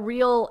 it's a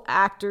real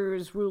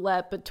actors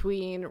roulette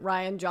between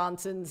Rian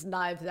Johnson's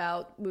Knives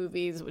Out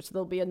movies, which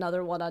there'll be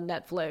another one on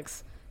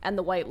Netflix, and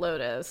the White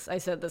Lotus. I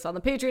said this on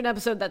the Patreon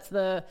episode. That's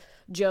the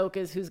joke,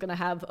 is who's going to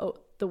have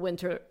the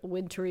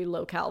wintry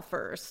locale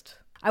first.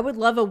 I would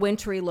love a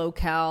wintry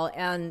locale,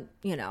 and,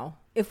 you know,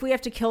 if we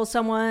have to kill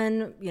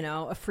someone, you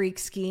know, a freak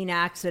skiing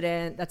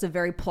accident, that's a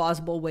very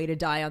plausible way to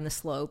die on the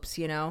slopes,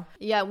 you know?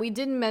 Yeah, we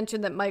didn't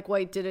mention that Mike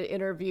White did an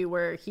interview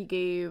where he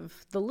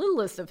gave the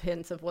littlest of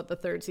hints of what the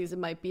third season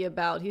might be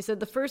about. He said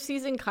the first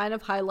season kind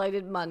of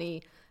highlighted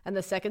money, and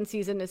the second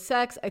season is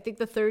sex. I think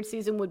the third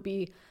season would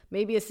be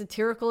maybe a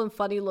satirical and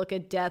funny look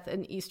at death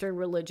and Eastern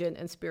religion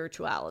and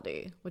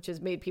spirituality, which has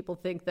made people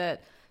think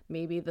that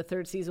maybe the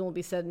third season will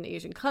be set in an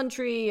Asian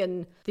country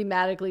and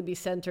thematically be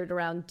centered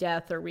around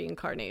death or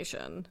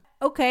reincarnation.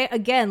 Okay,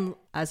 again,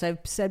 as I've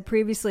said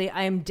previously,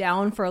 I am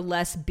down for a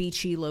less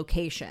beachy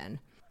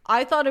location.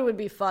 I thought it would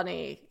be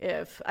funny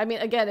if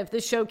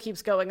this show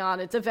keeps going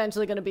on, it's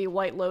eventually going to be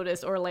White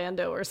Lotus,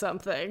 Orlando or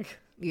something.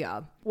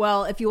 Yeah.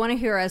 Well, if you want to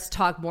hear us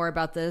talk more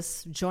about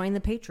this, join the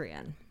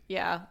Patreon.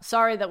 Yeah.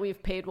 Sorry that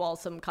we've paywalled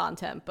some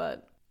content,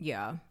 but...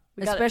 Yeah.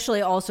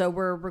 Especially also,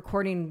 we're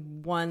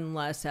recording one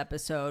less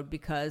episode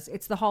because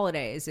it's the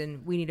holidays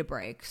and we need a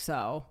break,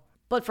 so...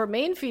 But for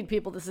main feed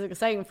people, this is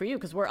exciting for you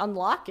because we're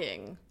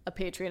unlocking a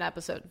Patreon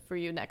episode for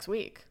you next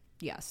week.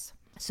 Yes.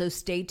 So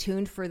stay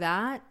tuned for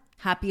that.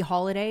 Happy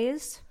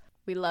holidays.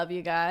 We love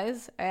you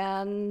guys,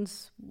 and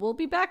we'll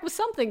be back with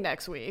something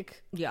next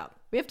week. Yeah.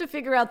 We have to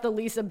figure out the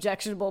least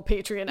objectionable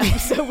Patreon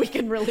episode we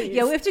can release.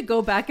 Yeah, we have to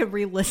go back and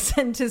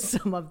re-listen to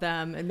some of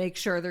them and make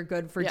sure they're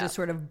good for just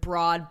sort of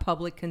broad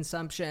public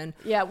consumption.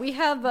 Yeah, we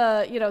have,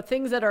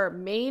 things that are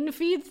main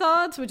feed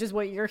thoughts, which is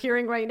what you're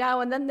hearing right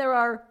now, and then there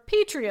are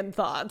Patreon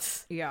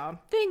thoughts. Yeah.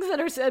 Things that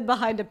are said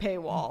behind a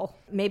paywall.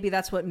 Maybe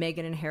that's what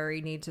Meghan and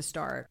Harry need to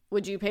start.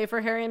 Would you pay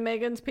for Harry and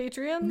Meghan's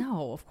Patreon?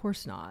 No, of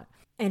course not.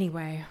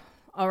 Anyway,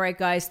 all right,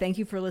 guys, thank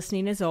you for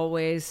listening as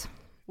always.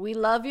 We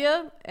love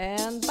you,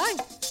 and bye.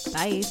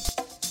 Bye.